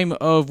time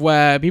of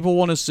where people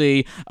want to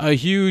see a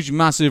huge,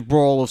 massive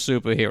brawl of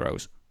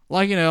superheroes.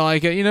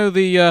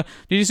 Did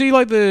you see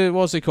like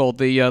what's it called?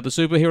 The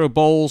superhero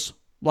bowls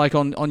like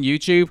on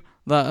YouTube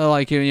that are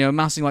like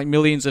amassing like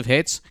millions of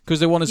hits because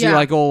they want to see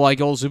like all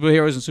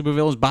superheroes and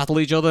supervillains battle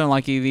each other and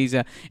like in these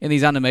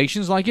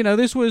animations. Like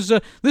this was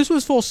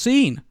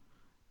foreseen.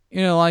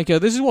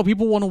 This is what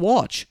people want to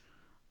watch.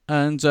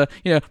 And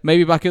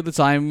maybe back at the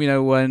time,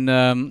 when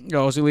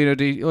Leonardo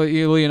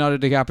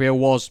DiCaprio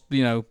was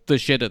the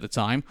shit at the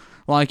time.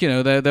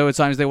 There were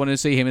times they wanted to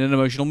see him in an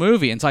emotional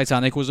movie, and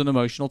Titanic was an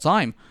emotional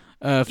time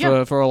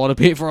for a lot of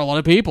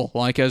people.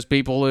 Like as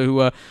people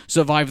who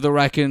survived the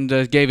wreck and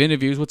gave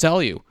interviews will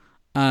tell you.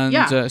 And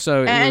exactly.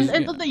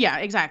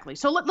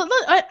 So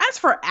as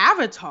for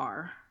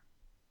Avatar.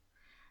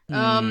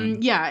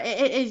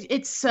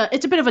 It's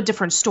a bit of a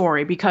different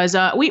story because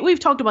we've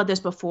talked about this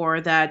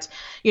before that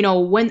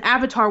when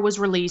Avatar was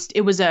released,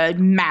 it was a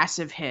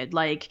massive hit.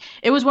 Like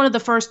it was one of the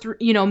first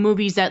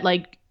movies that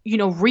like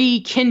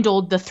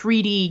rekindled the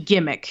 3D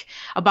gimmick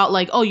about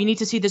like, oh, you need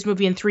to see this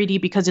movie in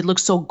 3D because it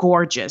looks so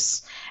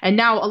gorgeous. And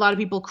now a lot of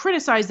people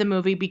criticize the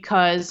movie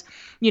because,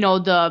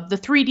 the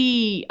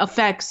 3D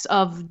effects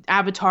of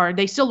Avatar,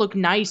 they still look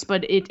nice,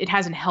 but it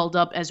hasn't held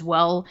up as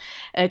well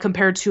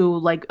compared to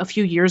like a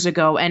few years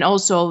ago. And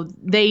also,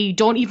 they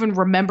don't even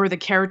remember the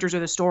characters or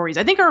the stories.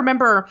 I think I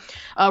remember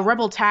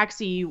Rebel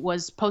Taxi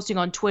was posting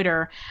on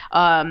Twitter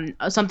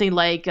something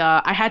like,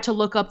 I had to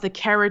look up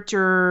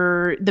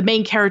the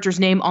main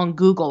character's name on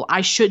Google. I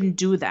shouldn't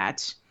do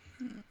that.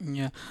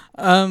 Yeah.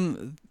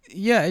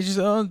 Yeah, it's just,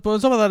 but on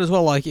top of that as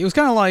well, like, it was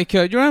kind of like,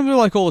 do you remember,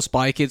 like, all the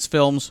Spy Kids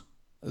films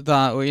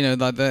that,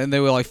 that they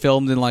were, like,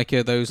 filmed in, like,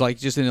 those, like,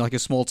 just in, like, a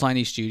small,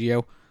 tiny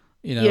studio,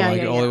 it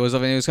was, I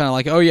mean, it was kind of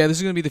like, oh, yeah, this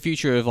is going to be the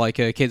future of, like,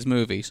 kids'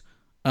 movies,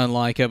 and,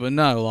 like, but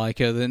no,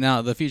 like,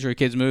 now the future of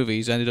kids'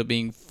 movies ended up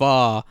being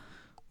far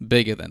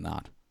bigger than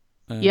that.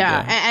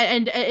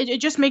 And it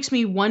just makes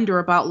me wonder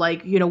about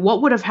like,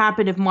 what would have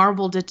happened if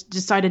Marvel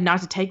decided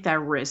not to take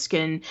that risk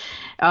and,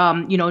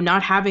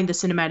 not having the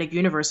cinematic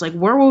universe. Like,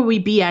 where would we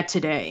be at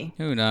today?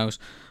 Who knows?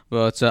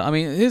 But, I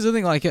mean, here's the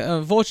thing, like,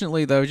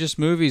 unfortunately, there are just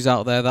movies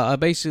out there that are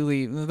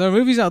basically, there are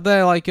movies out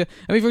there, like, I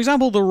mean, for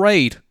example, The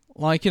Raid,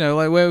 like,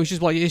 like, where it's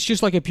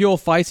just like a pure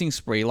fighting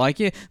spree.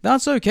 Like, yeah,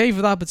 that's okay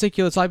for that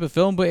particular type of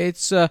film, but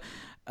it's,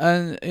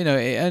 and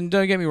and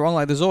don't get me wrong,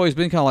 like there's always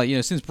been kind of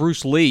like since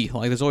Bruce Lee,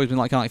 like there's always been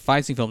like kind of like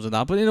fighting films and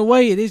that. But in a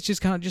way, it is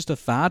just kind of just a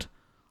fad.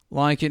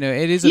 Like it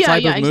is a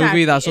type of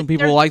movie that some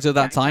people liked at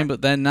that time,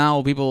 but then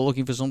now people are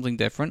looking for something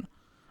different.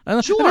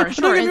 And sure. Don't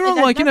get me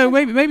wrong, like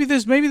maybe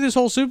this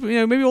whole super,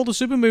 maybe all the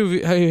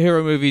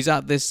hero movies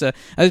at this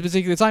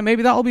particular time,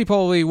 maybe that'll be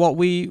probably what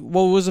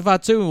was a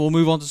fad too, and we'll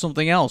move on to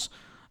something else.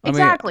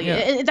 Exactly.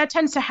 That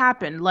tends to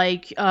happen.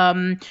 Like,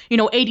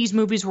 80s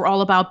movies were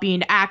all about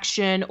being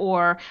action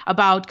or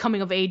about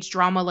coming of age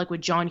drama, like with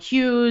John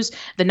Hughes.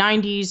 The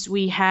 90s,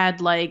 we had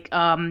like,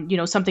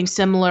 something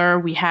similar.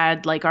 We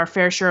had like our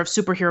fair share of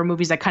superhero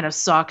movies that kind of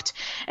sucked,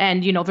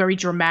 and very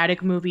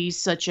dramatic movies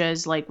such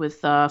as like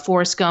with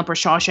Forrest Gump or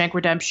Shawshank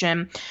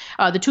Redemption.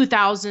 The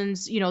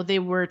 2000s, they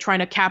were trying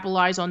to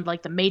capitalize on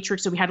like The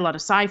Matrix, so we had a lot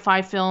of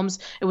sci-fi films.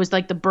 It was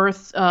like the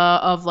birth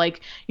of like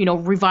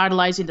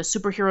revitalizing the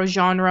superhero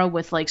genre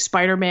with like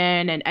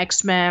Spider-Man and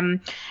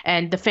X-Men,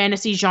 and the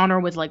fantasy genre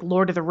with like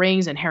Lord of the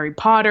Rings and Harry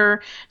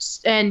Potter.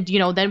 And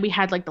then we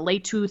had like the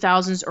late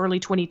 2000s, early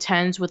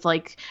 2010s with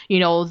like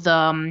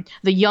the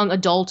young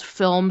adult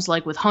films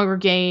like with Hunger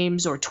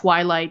Games or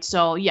Twilight.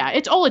 So yeah,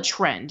 it's all a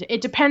trend.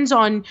 It depends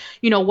on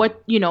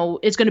what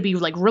is going to be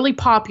like really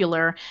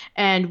popular,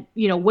 and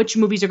which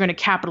movies are going to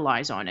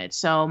capitalize on it.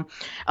 So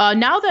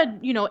now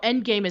that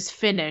Endgame is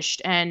finished,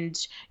 and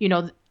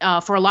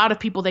for a lot of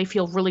people, they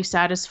feel really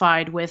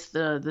satisfied with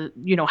the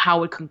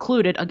how it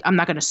concluded. I'm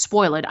not going to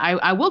spoil it.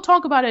 I will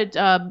talk about it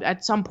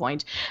at some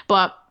point,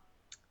 but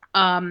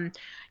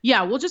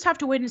we'll just have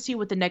to wait and see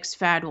what the next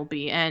fad will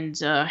be. And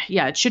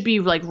it should be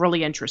like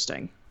really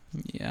interesting.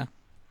 Yeah.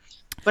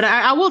 But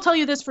I will tell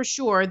you this for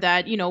sure,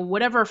 that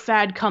whatever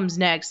fad comes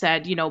next,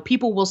 that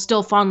people will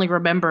still fondly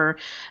remember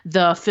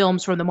the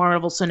films from the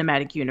Marvel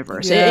Cinematic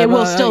Universe. Yeah, it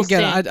will still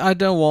stay. I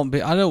don't want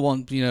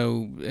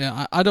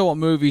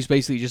movies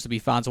basically just to be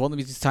fans. I want them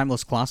to be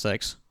timeless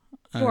classics.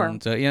 Sure. And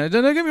don't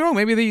get me wrong.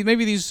 Maybe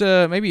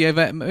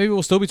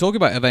we'll still be talking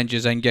about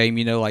Avengers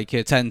Endgame. Like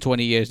 10,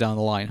 20 years down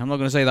the line. I'm not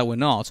going to say that we're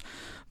not.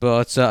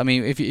 But I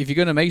mean, if you're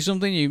going to make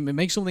something, you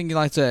make something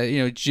like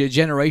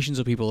generations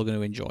of people are going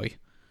to enjoy.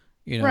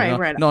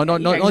 Right.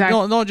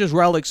 Not just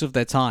relics of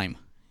their time.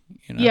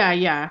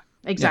 Yeah.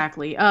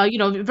 Exactly.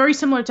 Yeah. Very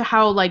similar to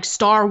how like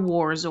Star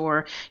Wars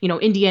or,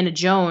 Indiana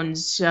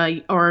Jones,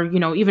 or,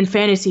 even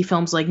fantasy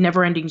films like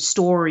Neverending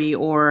Story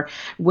or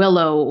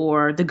Willow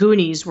or The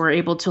Goonies were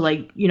able to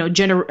like,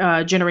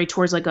 generate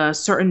towards like a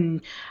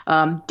certain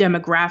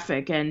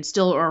demographic and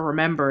still are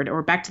remembered,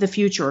 or Back to the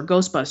Future or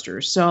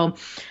Ghostbusters. So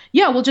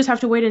yeah, we'll just have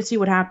to wait and see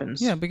what happens.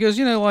 Yeah, because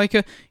the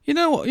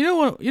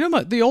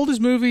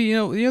oldest movie,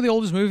 the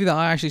oldest movie that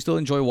I actually still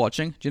enjoy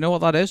watching. Do you know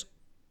what that is?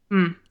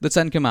 The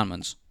Ten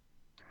Commandments.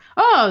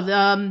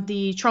 Oh,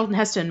 the Charlton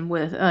Heston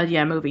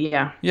movie,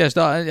 yeah. Yes,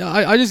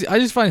 I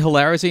just find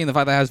hilarity in the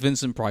fact that it has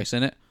Vincent Price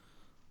in it.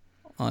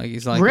 Like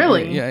he's like,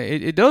 really? Yeah,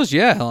 it does.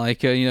 Yeah,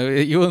 like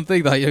you wouldn't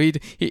think that.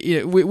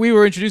 We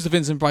were introduced to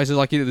Vincent Price as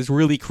like this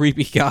really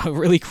creepy guy,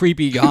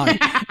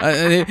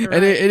 and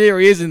here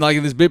he is in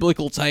like this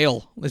biblical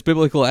tale, this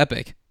biblical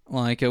epic.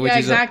 Like, which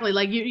exactly.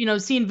 Like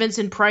seeing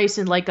Vincent Price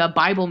in like a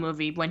Bible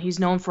movie when he's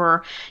known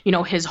for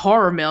his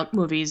horror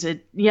movies.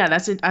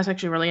 That's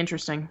actually really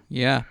interesting.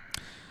 Yeah.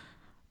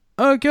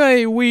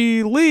 Okay,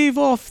 we leave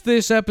off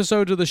this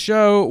episode of the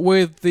show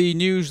with the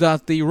news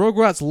that the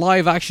Rugrats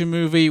live-action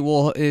movie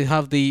will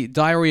have the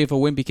Diary of a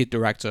Wimpy Kid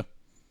Director.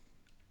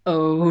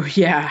 Oh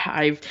yeah,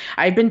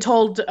 I've been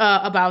told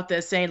about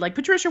this, saying like,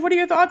 Patricia, what are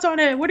your thoughts on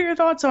it? What are your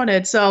thoughts on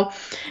it? So,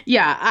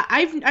 yeah,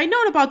 I've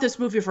known about this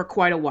movie for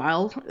quite a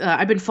while.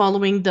 I've been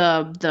following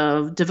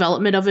the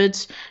development of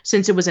it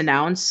since it was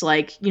announced.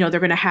 Like, they're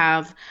gonna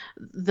have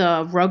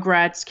the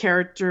Rugrats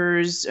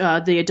characters,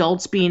 the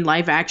adults being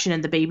live action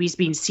and the babies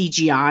being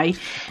CGI.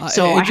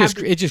 So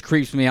It just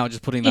creeps me out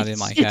just putting that in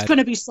my it's head. going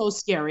to be so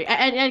scary.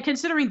 And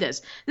considering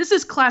this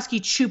is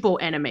Klasky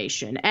Chupo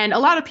animation, and a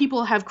lot of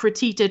people have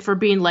critiqued it for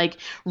being like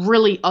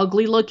really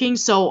ugly looking.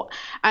 So,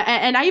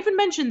 and I even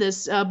mentioned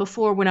this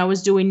before when I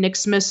was doing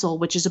Nick's Missile,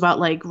 which is about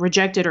like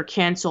rejected or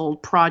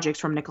canceled projects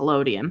from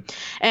Nickelodeon.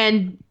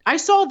 And I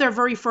saw their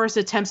very first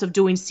attempts of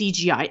doing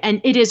CGI,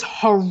 and it is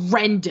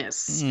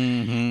horrendous.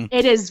 Mm-hmm.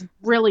 It is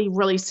really,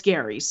 really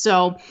scary.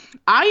 So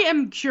I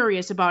am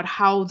curious about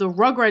how the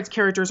Rugrats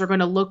characters are going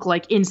to look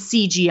like in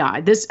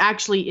CGI. This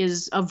actually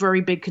is a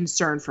very big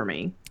concern for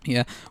me.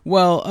 Yeah.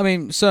 Well, I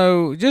mean,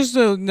 so just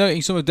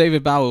noting some of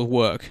David Bower's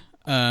work.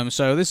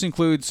 So this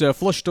includes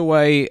Flushed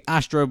Away,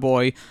 Astro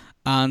Boy,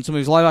 and some of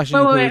his live action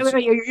includes...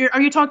 Wait.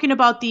 Are you talking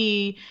about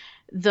the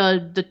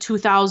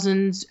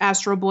 2000s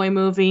Astro Boy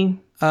movie?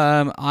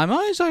 I'm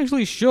not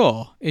actually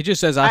sure. It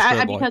just says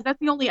Astro Boy. Because that's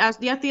the only that's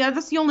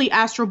the only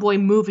Astro Boy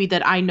movie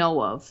that I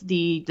know of.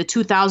 The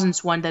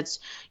 2000s one that's,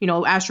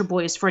 Astro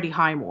Boy is Freddie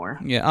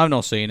Highmore. Yeah, I've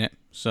not seen it.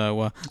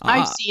 So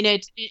I've seen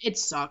it. It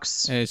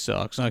sucks. It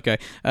sucks. Okay.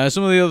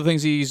 Some of the other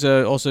things he's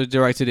also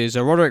directed is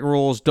Roderick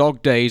Rules,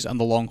 Dog Days, and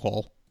The Long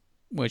Haul,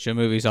 which are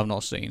movies I've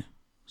not seen.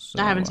 So,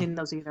 I haven't seen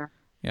those either.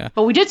 Yeah.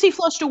 But we did see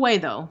Flushed Away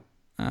though.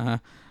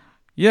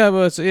 Yeah,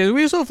 but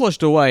we saw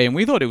Flushed Away, and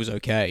we thought it was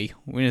okay.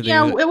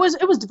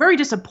 It was very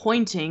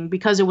disappointing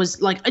because it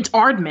was like, it's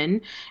Aardman,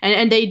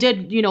 and they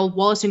did,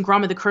 Wallace and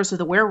Gromit: The Curse of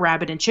the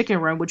Were-Rabbit and Chicken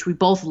Run, which we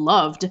both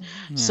loved. Yeah.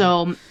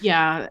 So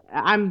yeah,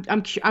 I'm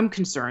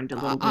concerned a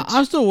little bit.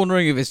 I'm still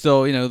wondering if it's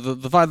still,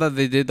 the fact that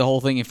they did the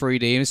whole thing in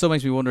 3D, and it still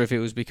makes me wonder if it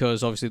was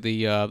because obviously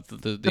the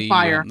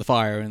fire, the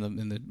fire in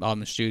the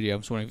Aardman studio.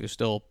 I'm just wondering if it's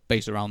still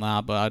based around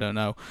that, but I don't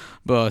know.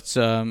 But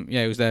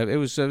yeah, it was there. It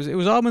was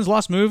Aardman's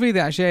last movie they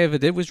actually ever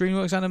did was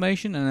DreamWorks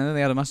Animation, and then they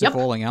had a massive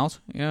falling out.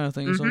 Yeah, I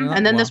think something like that.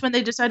 And then that's when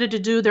they decided to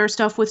do their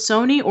stuff with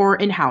Sony or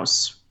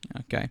in-house.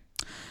 Okay.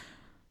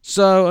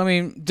 So, I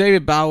mean,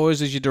 David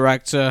Bowers as your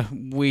director,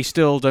 we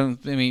still don't...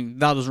 I mean,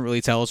 that doesn't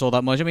really tell us all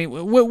that much. I mean,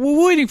 we're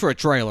waiting for a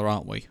trailer,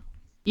 aren't we?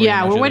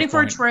 Yeah, we're waiting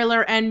for a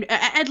trailer and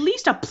at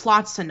least a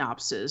plot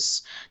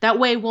synopsis. That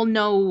way we'll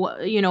know,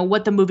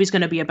 what the movie's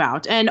going to be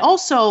about. And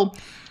also...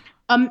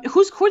 who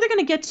are they going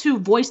to get to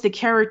voice the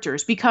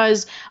characters?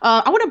 Because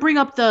I want to bring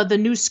up the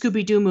new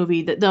Scooby-Doo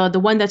movie, the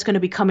one that's going to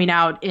be coming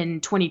out in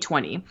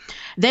 2020.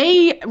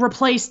 They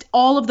replaced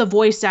all of the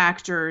voice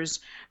actors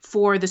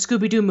for the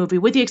Scooby-Doo movie,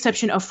 with the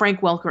exception of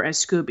Frank Welker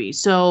as Scooby.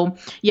 So,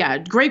 yeah,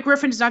 Greg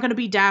Griffin's not going to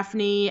be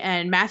Daphne,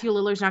 and Matthew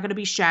Lillard's not going to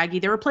be Shaggy.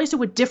 They replaced it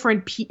with they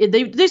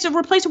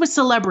replaced it with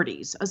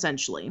celebrities,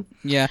 essentially.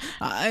 Yeah,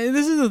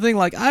 this is the thing.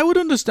 Like, I would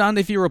understand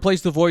if you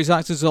replace the voice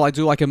actors to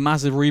do a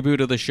massive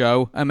reboot of the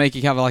show and make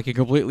it have a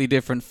completely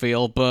different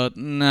feel. But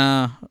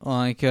nah,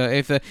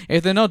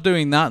 if they're not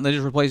doing that and they're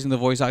just replacing the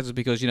voice actors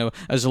because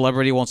a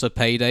celebrity wants a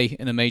payday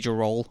in a major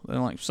role, they're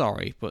like,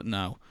 sorry, but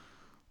no.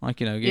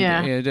 Either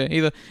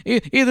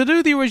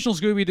do the original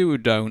Scooby-Doo or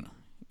don't.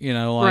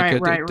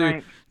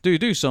 Right.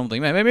 Do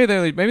something. Maybe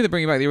they're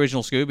bringing back the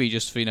original Scooby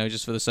just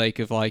for the sake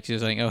of just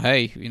saying, oh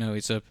hey,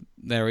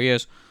 there he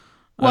is.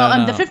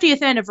 Well, the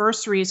 50th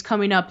anniversary is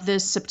coming up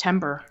this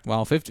September.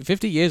 Wow,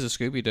 50 years of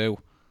Scooby-Doo.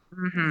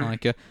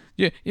 Mm-hmm.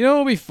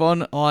 It'll be fun.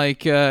 Not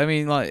only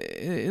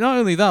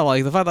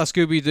that, the fact that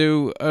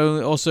Scooby-Doo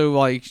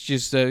also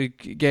just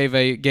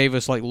gave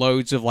us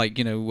loads of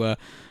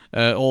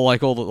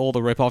all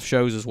the rip-off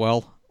shows as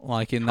well.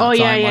 In that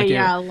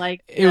time.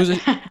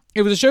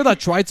 It was a show that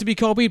tried to be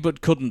copied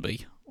but couldn't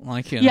be.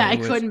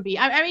 It couldn't be.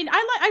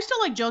 I still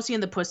like Josie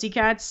and the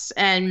Pussycats,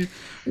 and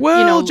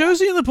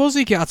Josie and the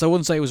Pussycats. I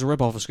wouldn't say it was a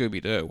rip-off of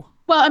Scooby-Doo.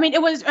 Well,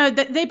 it was.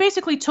 They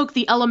basically took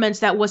the elements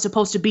that was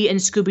supposed to be in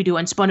Scooby-Doo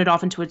and spun it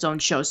off into its own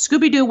show.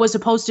 Scooby-Doo was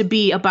supposed to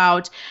be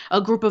about a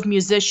group of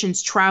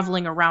musicians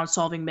traveling around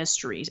solving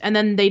mysteries, and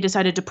then they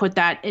decided to put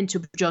that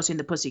into Josie and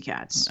the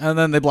Pussycats. And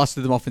then they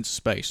blasted them off into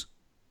space.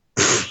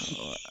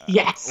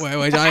 Yes.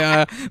 When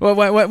I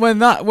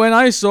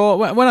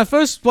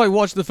first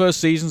watched the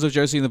first seasons of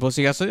Josie and the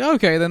Pussycats, I said,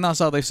 okay, then that's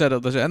how they set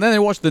up this. And then I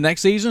watched the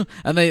next season,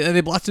 and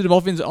they blasted them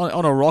off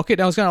on a rocket.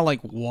 And I was kind of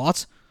like,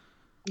 what?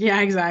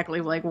 Yeah,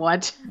 exactly. Like,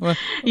 what?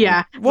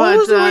 Yeah. What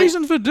was the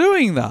reason for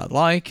doing that?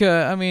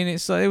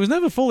 It was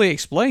never fully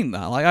explained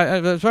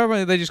that.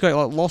 Apparently they just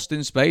got lost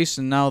in space,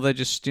 and now they're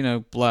just,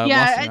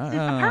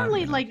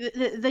 apparently,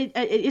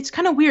 it's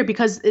kind of weird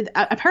because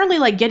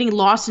apparently, getting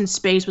lost in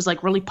space was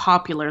really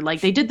popular.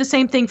 They did the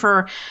same thing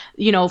for,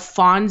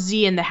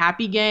 Fonzie and the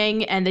Happy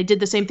Gang, and they did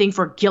the same thing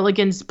for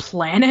Gilligan's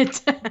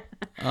Planet.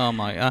 Oh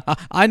my!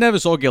 I never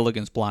saw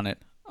Gilligan's Planet.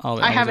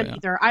 I haven't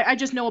either. I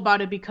just know about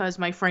it because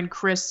my friend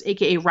Chris,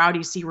 aka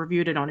Rowdy C,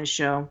 reviewed it on his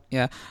show.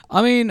 Yeah,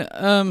 I mean,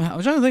 I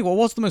was trying to think. Well,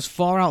 what's the most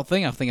far out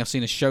thing I think I've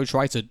seen a show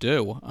try to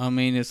do? I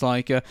mean, it's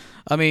like,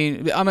 I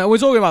mean, we're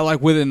talking about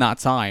like within that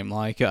time.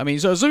 Like, I mean,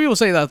 so some people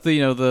say that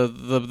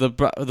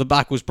the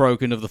back was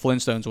broken of the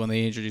Flintstones when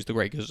they introduced the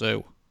Great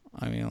Kazoo.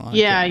 I mean, like,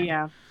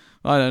 yeah.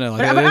 I don't know.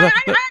 Like,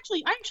 I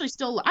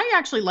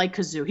actually like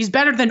Kazoo. He's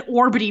better than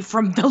Orbity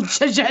from the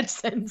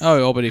Jetsons.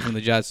 Oh, Orbity from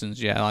the Jetsons.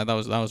 Yeah, like that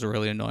was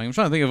really annoying. I'm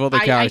trying to think of other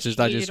characters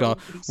that just got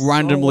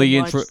randomly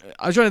introduced.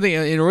 I was trying to think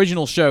in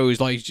original shows,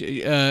 like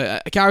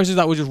characters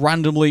that were just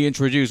randomly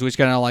introduced, which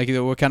kind of like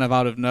were kind of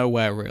out of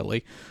nowhere,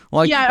 really.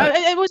 Like,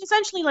 it was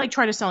essentially like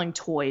trying to selling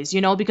toys,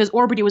 because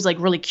Orbity was like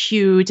really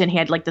cute and he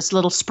had like this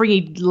little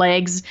springy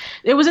legs.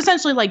 It was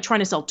essentially like trying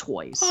to sell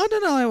toys. I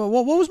don't know.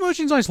 What was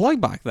merchandise like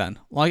back then?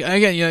 Like,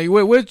 again,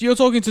 you're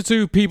talking to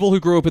two people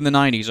who grew up in the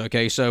 90s,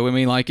 okay? So I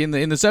mean, like in the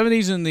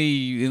 70s and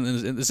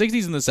in the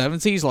 60s and the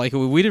 70s, like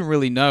we didn't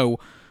really know.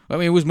 I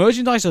mean, was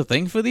merchandise a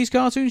thing for these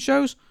cartoon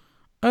shows?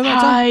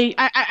 I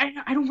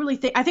don't really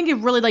think. I think it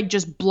really like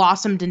just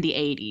blossomed in the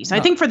 80s.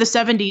 I think for the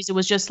 70s it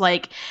was just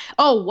like,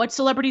 oh, what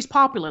celebrity's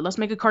popular? Let's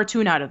make a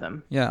cartoon out of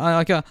them. Yeah,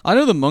 I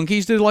know the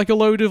Monkees did like a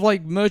load of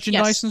like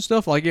merchandise and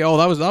stuff. Like, that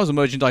was a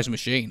merchandise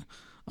machine.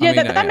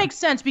 That makes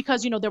sense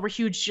because there were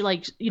huge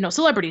like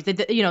celebrities.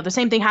 The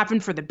same thing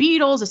happened for the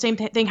Beatles. The same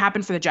thing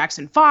happened for the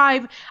Jackson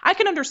 5. I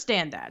can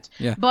understand that.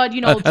 Yeah, but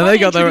and they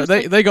got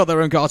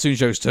their own cartoon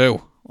shows too.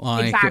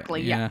 Like,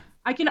 exactly. Yeah.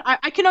 I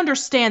can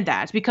understand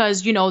that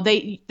because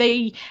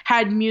they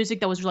had music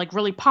that was like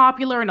really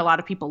popular and a lot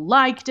of people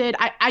liked it.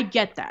 I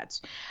get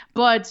that,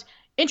 but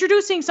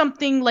introducing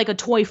something like a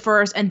toy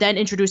first and then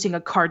introducing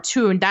a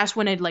cartoon, that's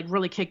when it like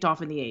really kicked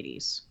off in the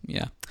 80s.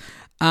 Yeah.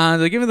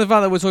 And given the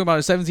fact that we're talking about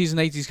 70s and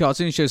 80s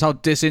cartoon shows, how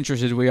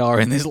disinterested we are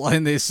in this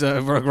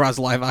Rugrats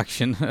live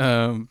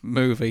action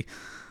movie.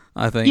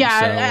 I think.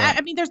 Yeah,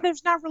 I mean,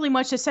 there's not really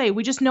much to say.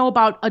 We just know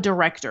about a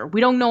director. We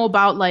don't know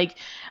about like,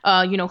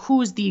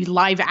 who's the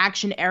live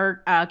action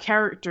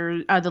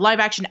character, the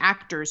live action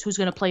actors who's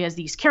going to play as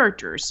these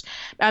characters.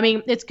 I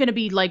mean, it's going to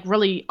be like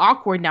really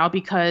awkward now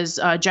because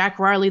Jack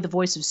Riley, the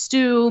voice of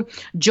Stu,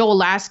 Joe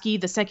Lasky,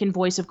 the second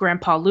voice of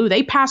Grandpa Lou,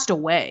 they passed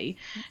away.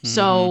 Mm-hmm.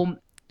 So.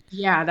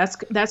 Yeah, that's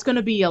going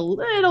to be a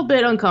little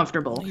bit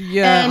uncomfortable.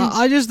 Yeah, and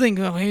I just think,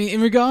 I mean, in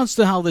regards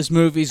to how this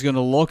movie's going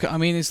to look, I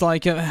mean, it's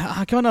like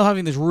I kind of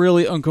having this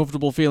really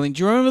uncomfortable feeling.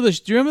 Do you remember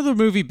the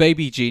movie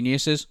Baby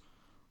Geniuses?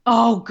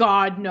 Oh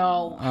God,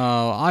 no.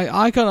 Oh,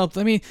 I kind of,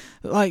 I mean,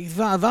 like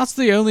that's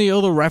the only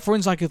other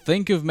reference I could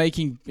think of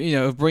making,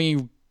 of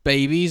bringing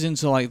babies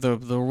into like the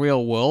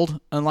real world.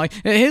 And like,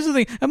 here's the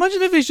thing,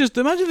 imagine if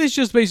it's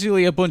just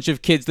basically a bunch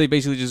of kids. They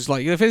basically just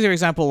like, for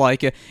example,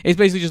 like it's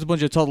basically just a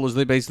bunch of toddlers.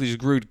 They basically just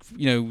grew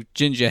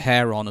ginger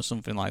hair on or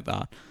something like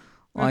that.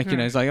 Like, mm-hmm.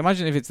 It's like,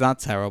 imagine if it's that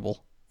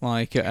terrible.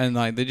 Like, and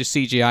like they just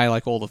CGI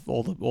like all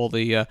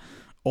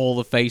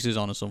the faces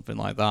on or something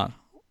like that.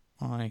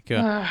 Like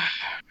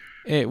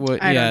it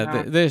would,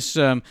 this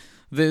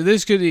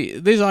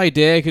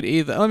idea could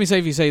either, let me say,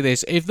 if you say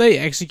this, if they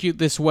execute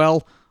this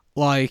well,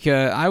 like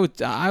I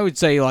would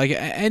say, like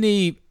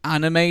any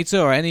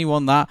animator or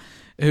anyone that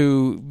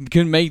who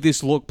can make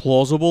this look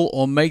plausible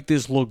or make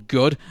this look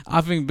good,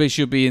 I think they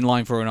should be in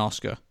line for an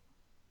Oscar.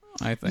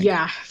 I think.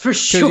 Yeah, for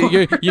sure.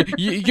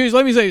 Because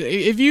let me say,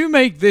 if you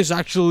make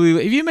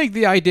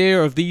the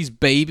idea of these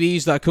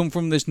babies that come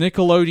from this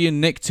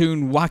Nickelodeon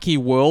Nicktoon wacky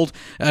world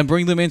and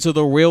bring them into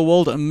the real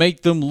world and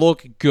make them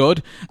look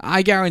good,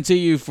 I guarantee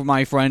you, for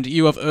my friend,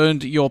 you have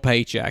earned your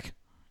paycheck.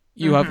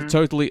 You have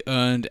totally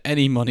earned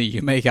any money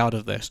you make out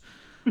of this.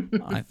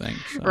 I think.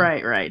 So.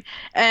 Right.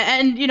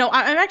 And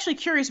I'm actually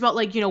curious about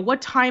like,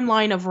 what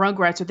timeline of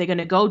Rugrats are they going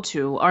to go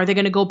to? Are they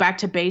going to go back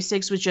to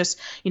basics with just,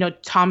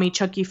 Tommy,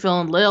 Chucky, Phil,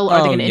 and Lil?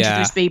 Are they going to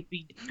introduce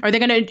Baby? Are they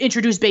going to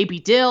introduce Baby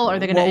Dill? Are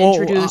they going to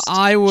introduce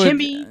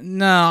Jimmy?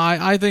 No,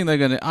 I think they're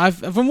going to.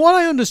 From what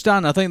I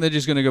understand, I think they're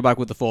just going to go back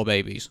with the 4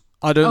 babies.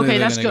 I don't think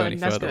they're going to go any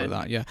further with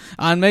that. Yeah,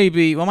 and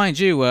maybe, well, mind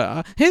you,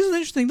 here's an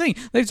interesting thing.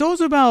 They've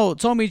talked about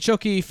Tommy,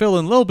 Chucky, Phil,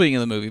 and Lil being in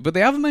the movie, but they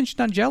haven't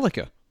mentioned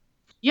Angelica.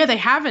 Yeah, they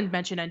haven't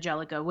mentioned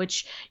Angelica,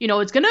 which,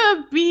 it's going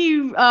to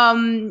be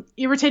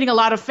irritating a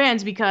lot of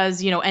fans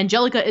because,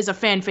 Angelica is a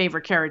fan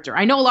favorite character.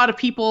 I know a lot of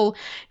people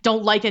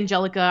don't like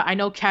Angelica. I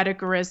know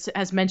Categoris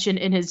has mentioned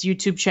in his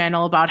YouTube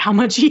channel about how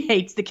much he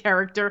hates the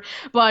character.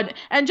 But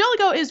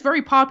Angelica is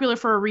very popular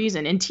for a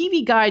reason. In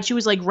TV Guide, she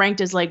was like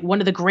ranked as like one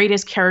of the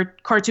greatest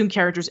cartoon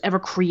characters ever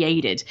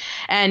created.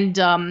 And,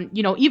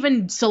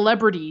 even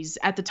celebrities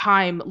at the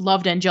time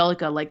loved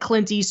Angelica, like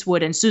Clint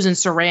Eastwood and Susan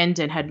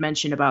Sarandon had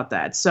mentioned about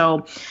that.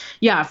 So,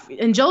 yeah,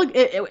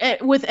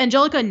 with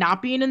Angelica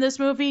not being in this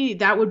movie,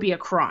 that would be a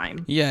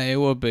crime. Yeah, it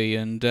would be,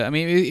 and I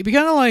mean, it'd be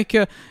kind of like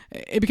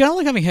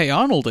having Hey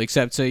Arnold,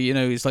 except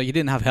it's like you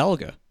didn't have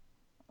Helga.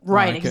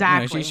 Right, like,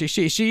 exactly.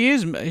 She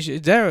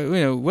is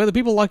there. Whether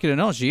people like it or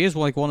not, she is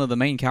like one of the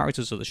main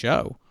characters of the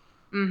show.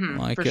 Mm-hmm,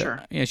 like, for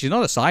sure. She's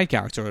not a side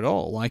character at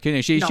all. Like,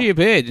 she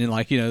appeared in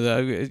like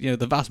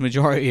the vast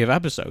majority of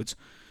episodes.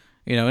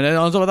 And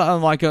on top of that,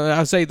 like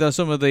I say,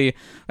 some of the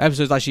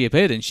episodes that she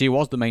appeared in, she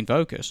was the main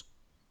focus.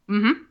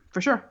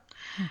 For sure.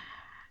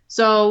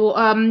 So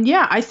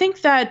yeah, I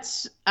think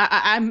that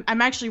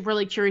I'm actually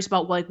really curious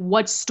about like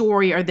what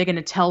story are they going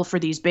to tell for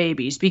these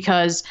babies,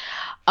 because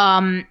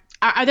are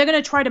they going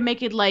to try to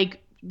make it like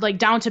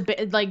down to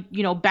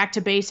back to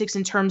basics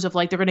in terms of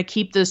like they're going to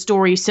keep the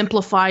story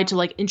simplified to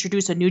like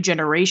introduce a new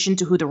generation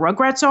to who the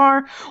Rugrats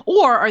are,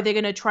 or are they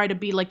going to try to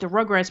be like the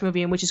Rugrats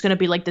movie, in which is going to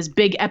be like this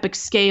big epic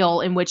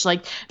scale in which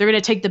like they're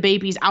going to take the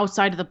babies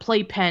outside of the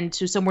playpen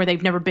to somewhere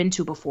they've never been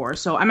to before.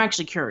 So I'm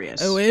actually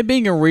curious. It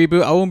being a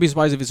reboot, I wouldn't be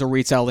surprised if it's a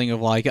retelling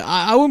of like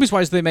I wouldn't be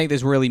surprised if they make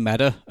this really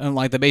meta and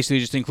like they basically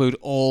just include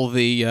all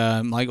the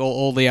like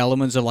all the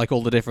elements of like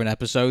all the different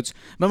episodes.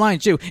 But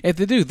mind you, if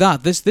they do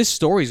that, this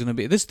story's going to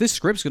be this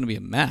script's going to be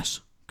a mess.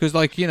 Because,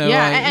 like,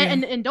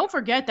 and don't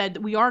forget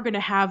that we are going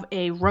to have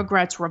a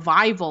Rugrats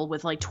revival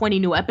with like 20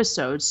 new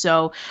episodes.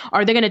 So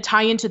are they going to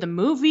tie into the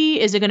movie?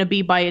 Is it going to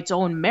be by its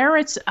own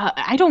merits?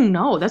 I don't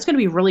know. That's going to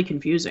be really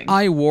confusing.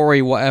 I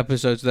worry what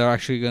episodes they're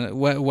actually going to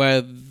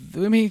where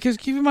I mean, because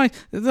keep in mind,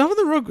 how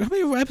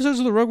many episodes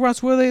of the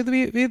Rugrats were they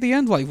at the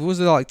end? Like, was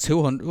it like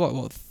 200?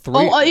 What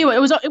 3? It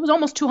was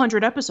almost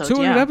 200 episodes.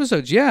 200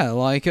 episodes, yeah.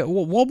 Like,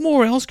 what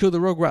more else could the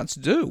Rugrats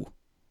do?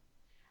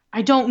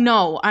 I don't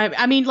know.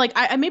 I mean, like,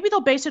 maybe they'll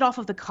base it off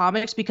of the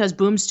comics, because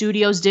Boom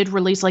Studios did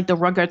release like the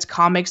Rugrats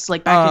comics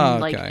like back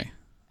in like.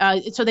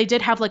 So they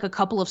did have like a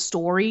couple of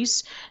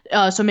stories.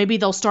 So maybe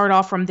they'll start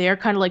off from there,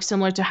 kind of like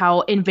similar to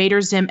how Invader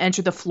Zim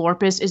Enter the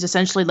Florpus is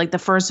essentially like the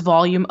first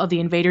volume of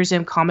the Invader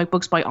Zim comic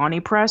books by Oni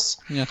Press.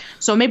 Yeah.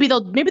 So maybe they'll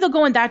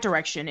go in that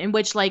direction, in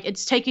which like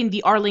it's taking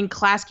the Arlene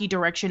Klasky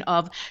direction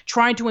of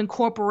trying to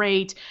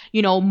incorporate,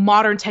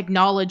 modern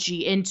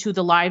technology into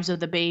the lives of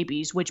the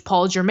babies, which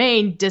Paul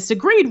Germain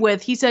disagreed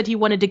with. He said he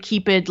wanted to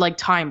keep it like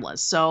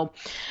timeless. So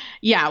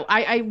yeah,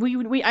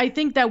 I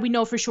think that we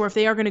know for sure if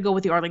they are going to go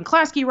with the Arlene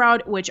Klasky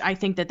route, which I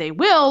think that they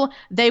will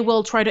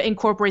try to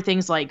incorporate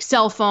things like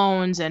cell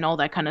phones and all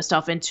that kind of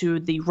stuff into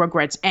the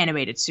Rugrats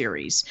animated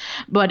series.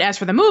 But as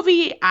for the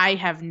movie, I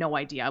have no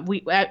idea.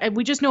 We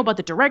just know about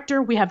the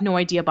director. We have no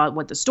idea about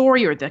what the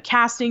story or the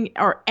casting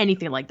or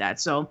anything like that.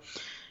 So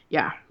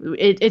yeah,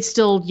 it's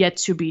still yet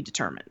to be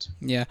determined.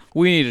 Yeah,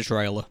 we need a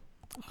trailer.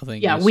 I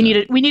think we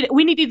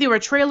need either a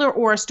trailer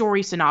or a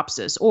story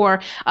synopsis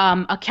or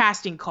a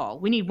casting call.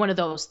 We need one of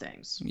those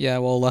things. Yeah,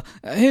 well,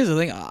 here's the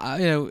thing.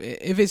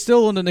 If it's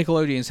still under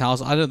Nickelodeon's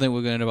house, I don't think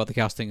we're going to know about the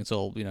casting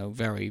until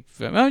very.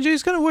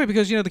 It's kind of weird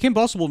because the Kim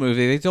Possible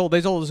movie they told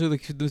us who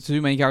the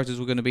two main characters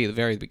were going to be at the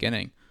very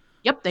beginning.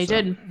 Yep, they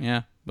did.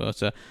 Yeah,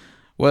 but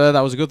whether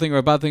that was a good thing or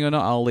a bad thing or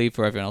not, I'll leave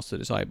for everyone else to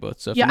decide.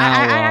 But for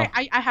now,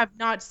 I have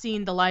not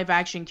seen the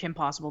live-action Kim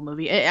Possible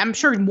movie. I'm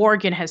sure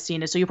Morgan has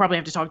seen it, so you probably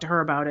have to talk to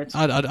her about it.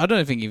 I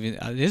don't think even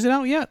is it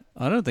out yet?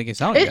 I don't think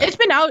it's out yet. It's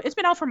been out. It's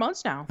been out for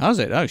months now. How's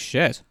it? Oh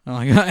shit!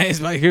 It's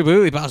like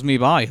completely passed me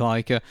by.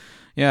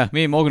 Yeah,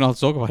 me and Morgan will have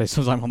to talk about it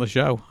sometime on the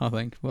show, I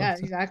think. But, yeah,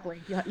 exactly.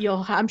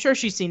 I'm sure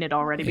she's seen it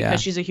already because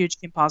she's a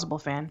huge Kim Possible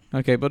fan.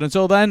 Okay, but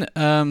until then,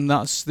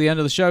 that's the end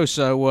of the show.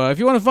 So if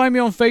you want to find me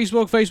on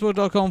Facebook,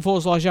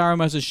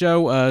 facebook.com/AronMeta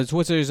Show.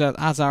 Twitter is at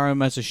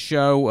AronMeta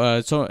Show.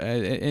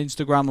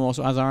 Instagram, I'm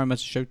also at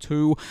AronMeta Show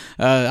 2.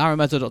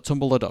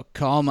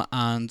 AronMeta.tumblr.com.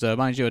 And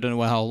mind you, I don't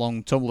know how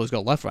long Tumblr's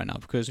got left right now,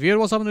 because have you heard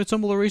what's happened to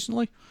Tumblr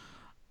recently?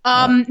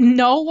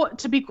 No,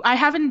 I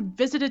haven't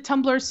visited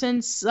Tumblr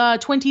since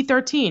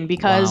 2013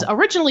 because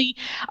originally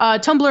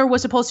Tumblr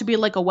was supposed to be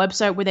like a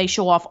website where they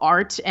show off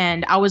art,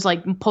 and I was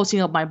like posting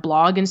up my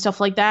blog and stuff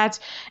like that.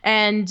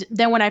 And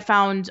then when I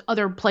found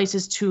other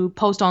places to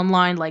post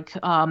online,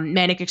 like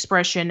Manic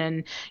Expression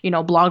and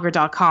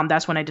Blogger.com,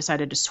 that's when I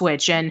decided to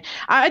switch. And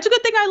it's a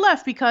good thing I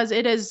left, because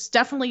it has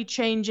definitely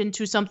changed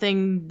into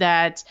something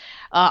that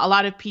a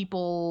lot of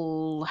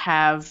people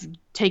have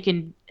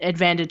taken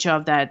advantage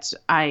of that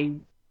I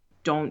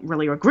don't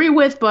really agree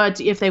with,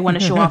 but if they want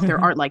to show off their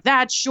art like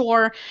that,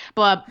 sure.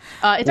 But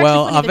it's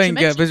I think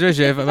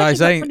Patricia, by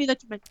saying that,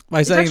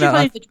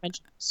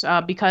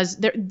 because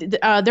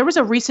there was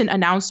a recent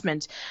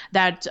announcement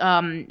that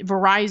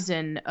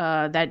Verizon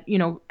that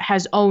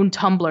has owned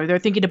Tumblr. They're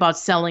thinking about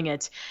selling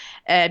it.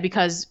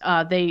 Because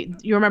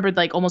you remember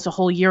like almost a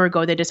whole year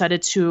ago, they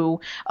decided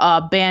to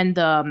ban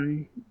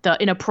the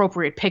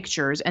inappropriate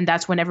pictures, and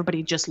that's when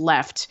everybody just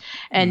left.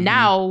 And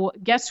now,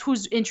 guess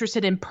who's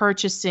interested in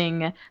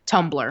purchasing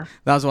Tumblr?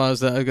 That's what I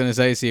was going to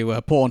say to you,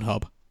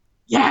 Pornhub.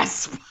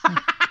 Yes!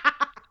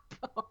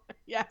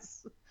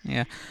 Yes.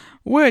 Yeah.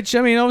 Which,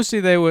 I mean, obviously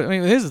they were. I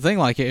mean, here's the thing: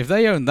 like, if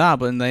they owned that,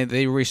 but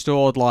they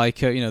restored, like,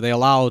 they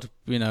allowed,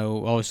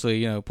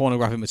 obviously,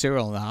 pornographic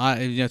material on that,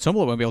 Tumblr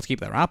won't be able to keep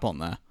their app on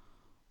there.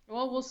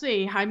 Well, we'll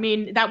see. I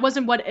mean, that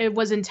wasn't what it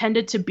was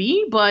intended to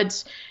be,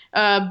 but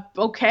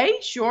okay,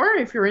 sure,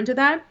 if you're into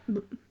that.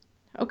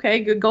 Okay,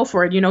 go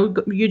for it.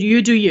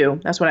 You do you.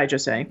 That's what I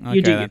just say. Okay,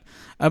 you do you.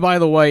 And by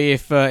the way,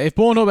 if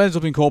Pornhub ends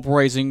up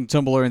incorporating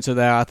Tumblr into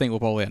there, I think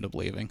we'll probably end up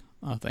leaving.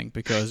 I think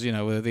because I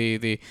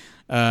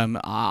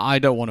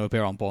don't want to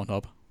appear on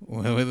Pornhub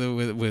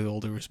with all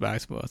due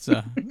respect, but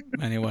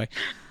anyway.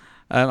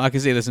 I can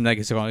see there's some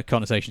negative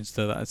connotations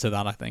to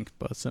that I think.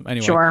 But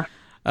anyway. Sure.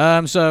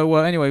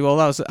 Anyway, well,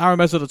 that was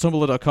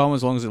arrowmethod@tumblr.com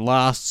as long as it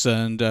lasts.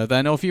 And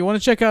then if you want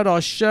to check out our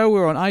show,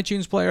 we're on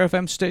iTunes, Player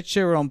FM,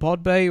 Stitcher, we're on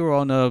Podbay, we're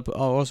on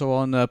also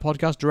on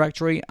Podcast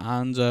Directory,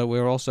 and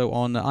we're also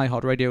on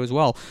iHeartRadio as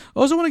well. I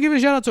also want to give a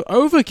shout out to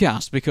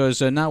Overcast because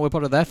now we're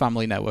part of their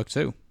family network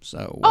too.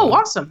 So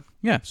awesome.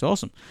 Yeah, it's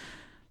awesome.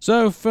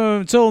 So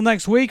until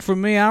next week, from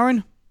me,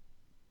 Aaron.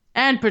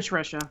 And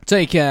Patricia.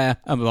 Take care,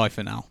 and bye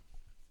for now.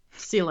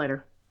 See you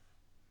later.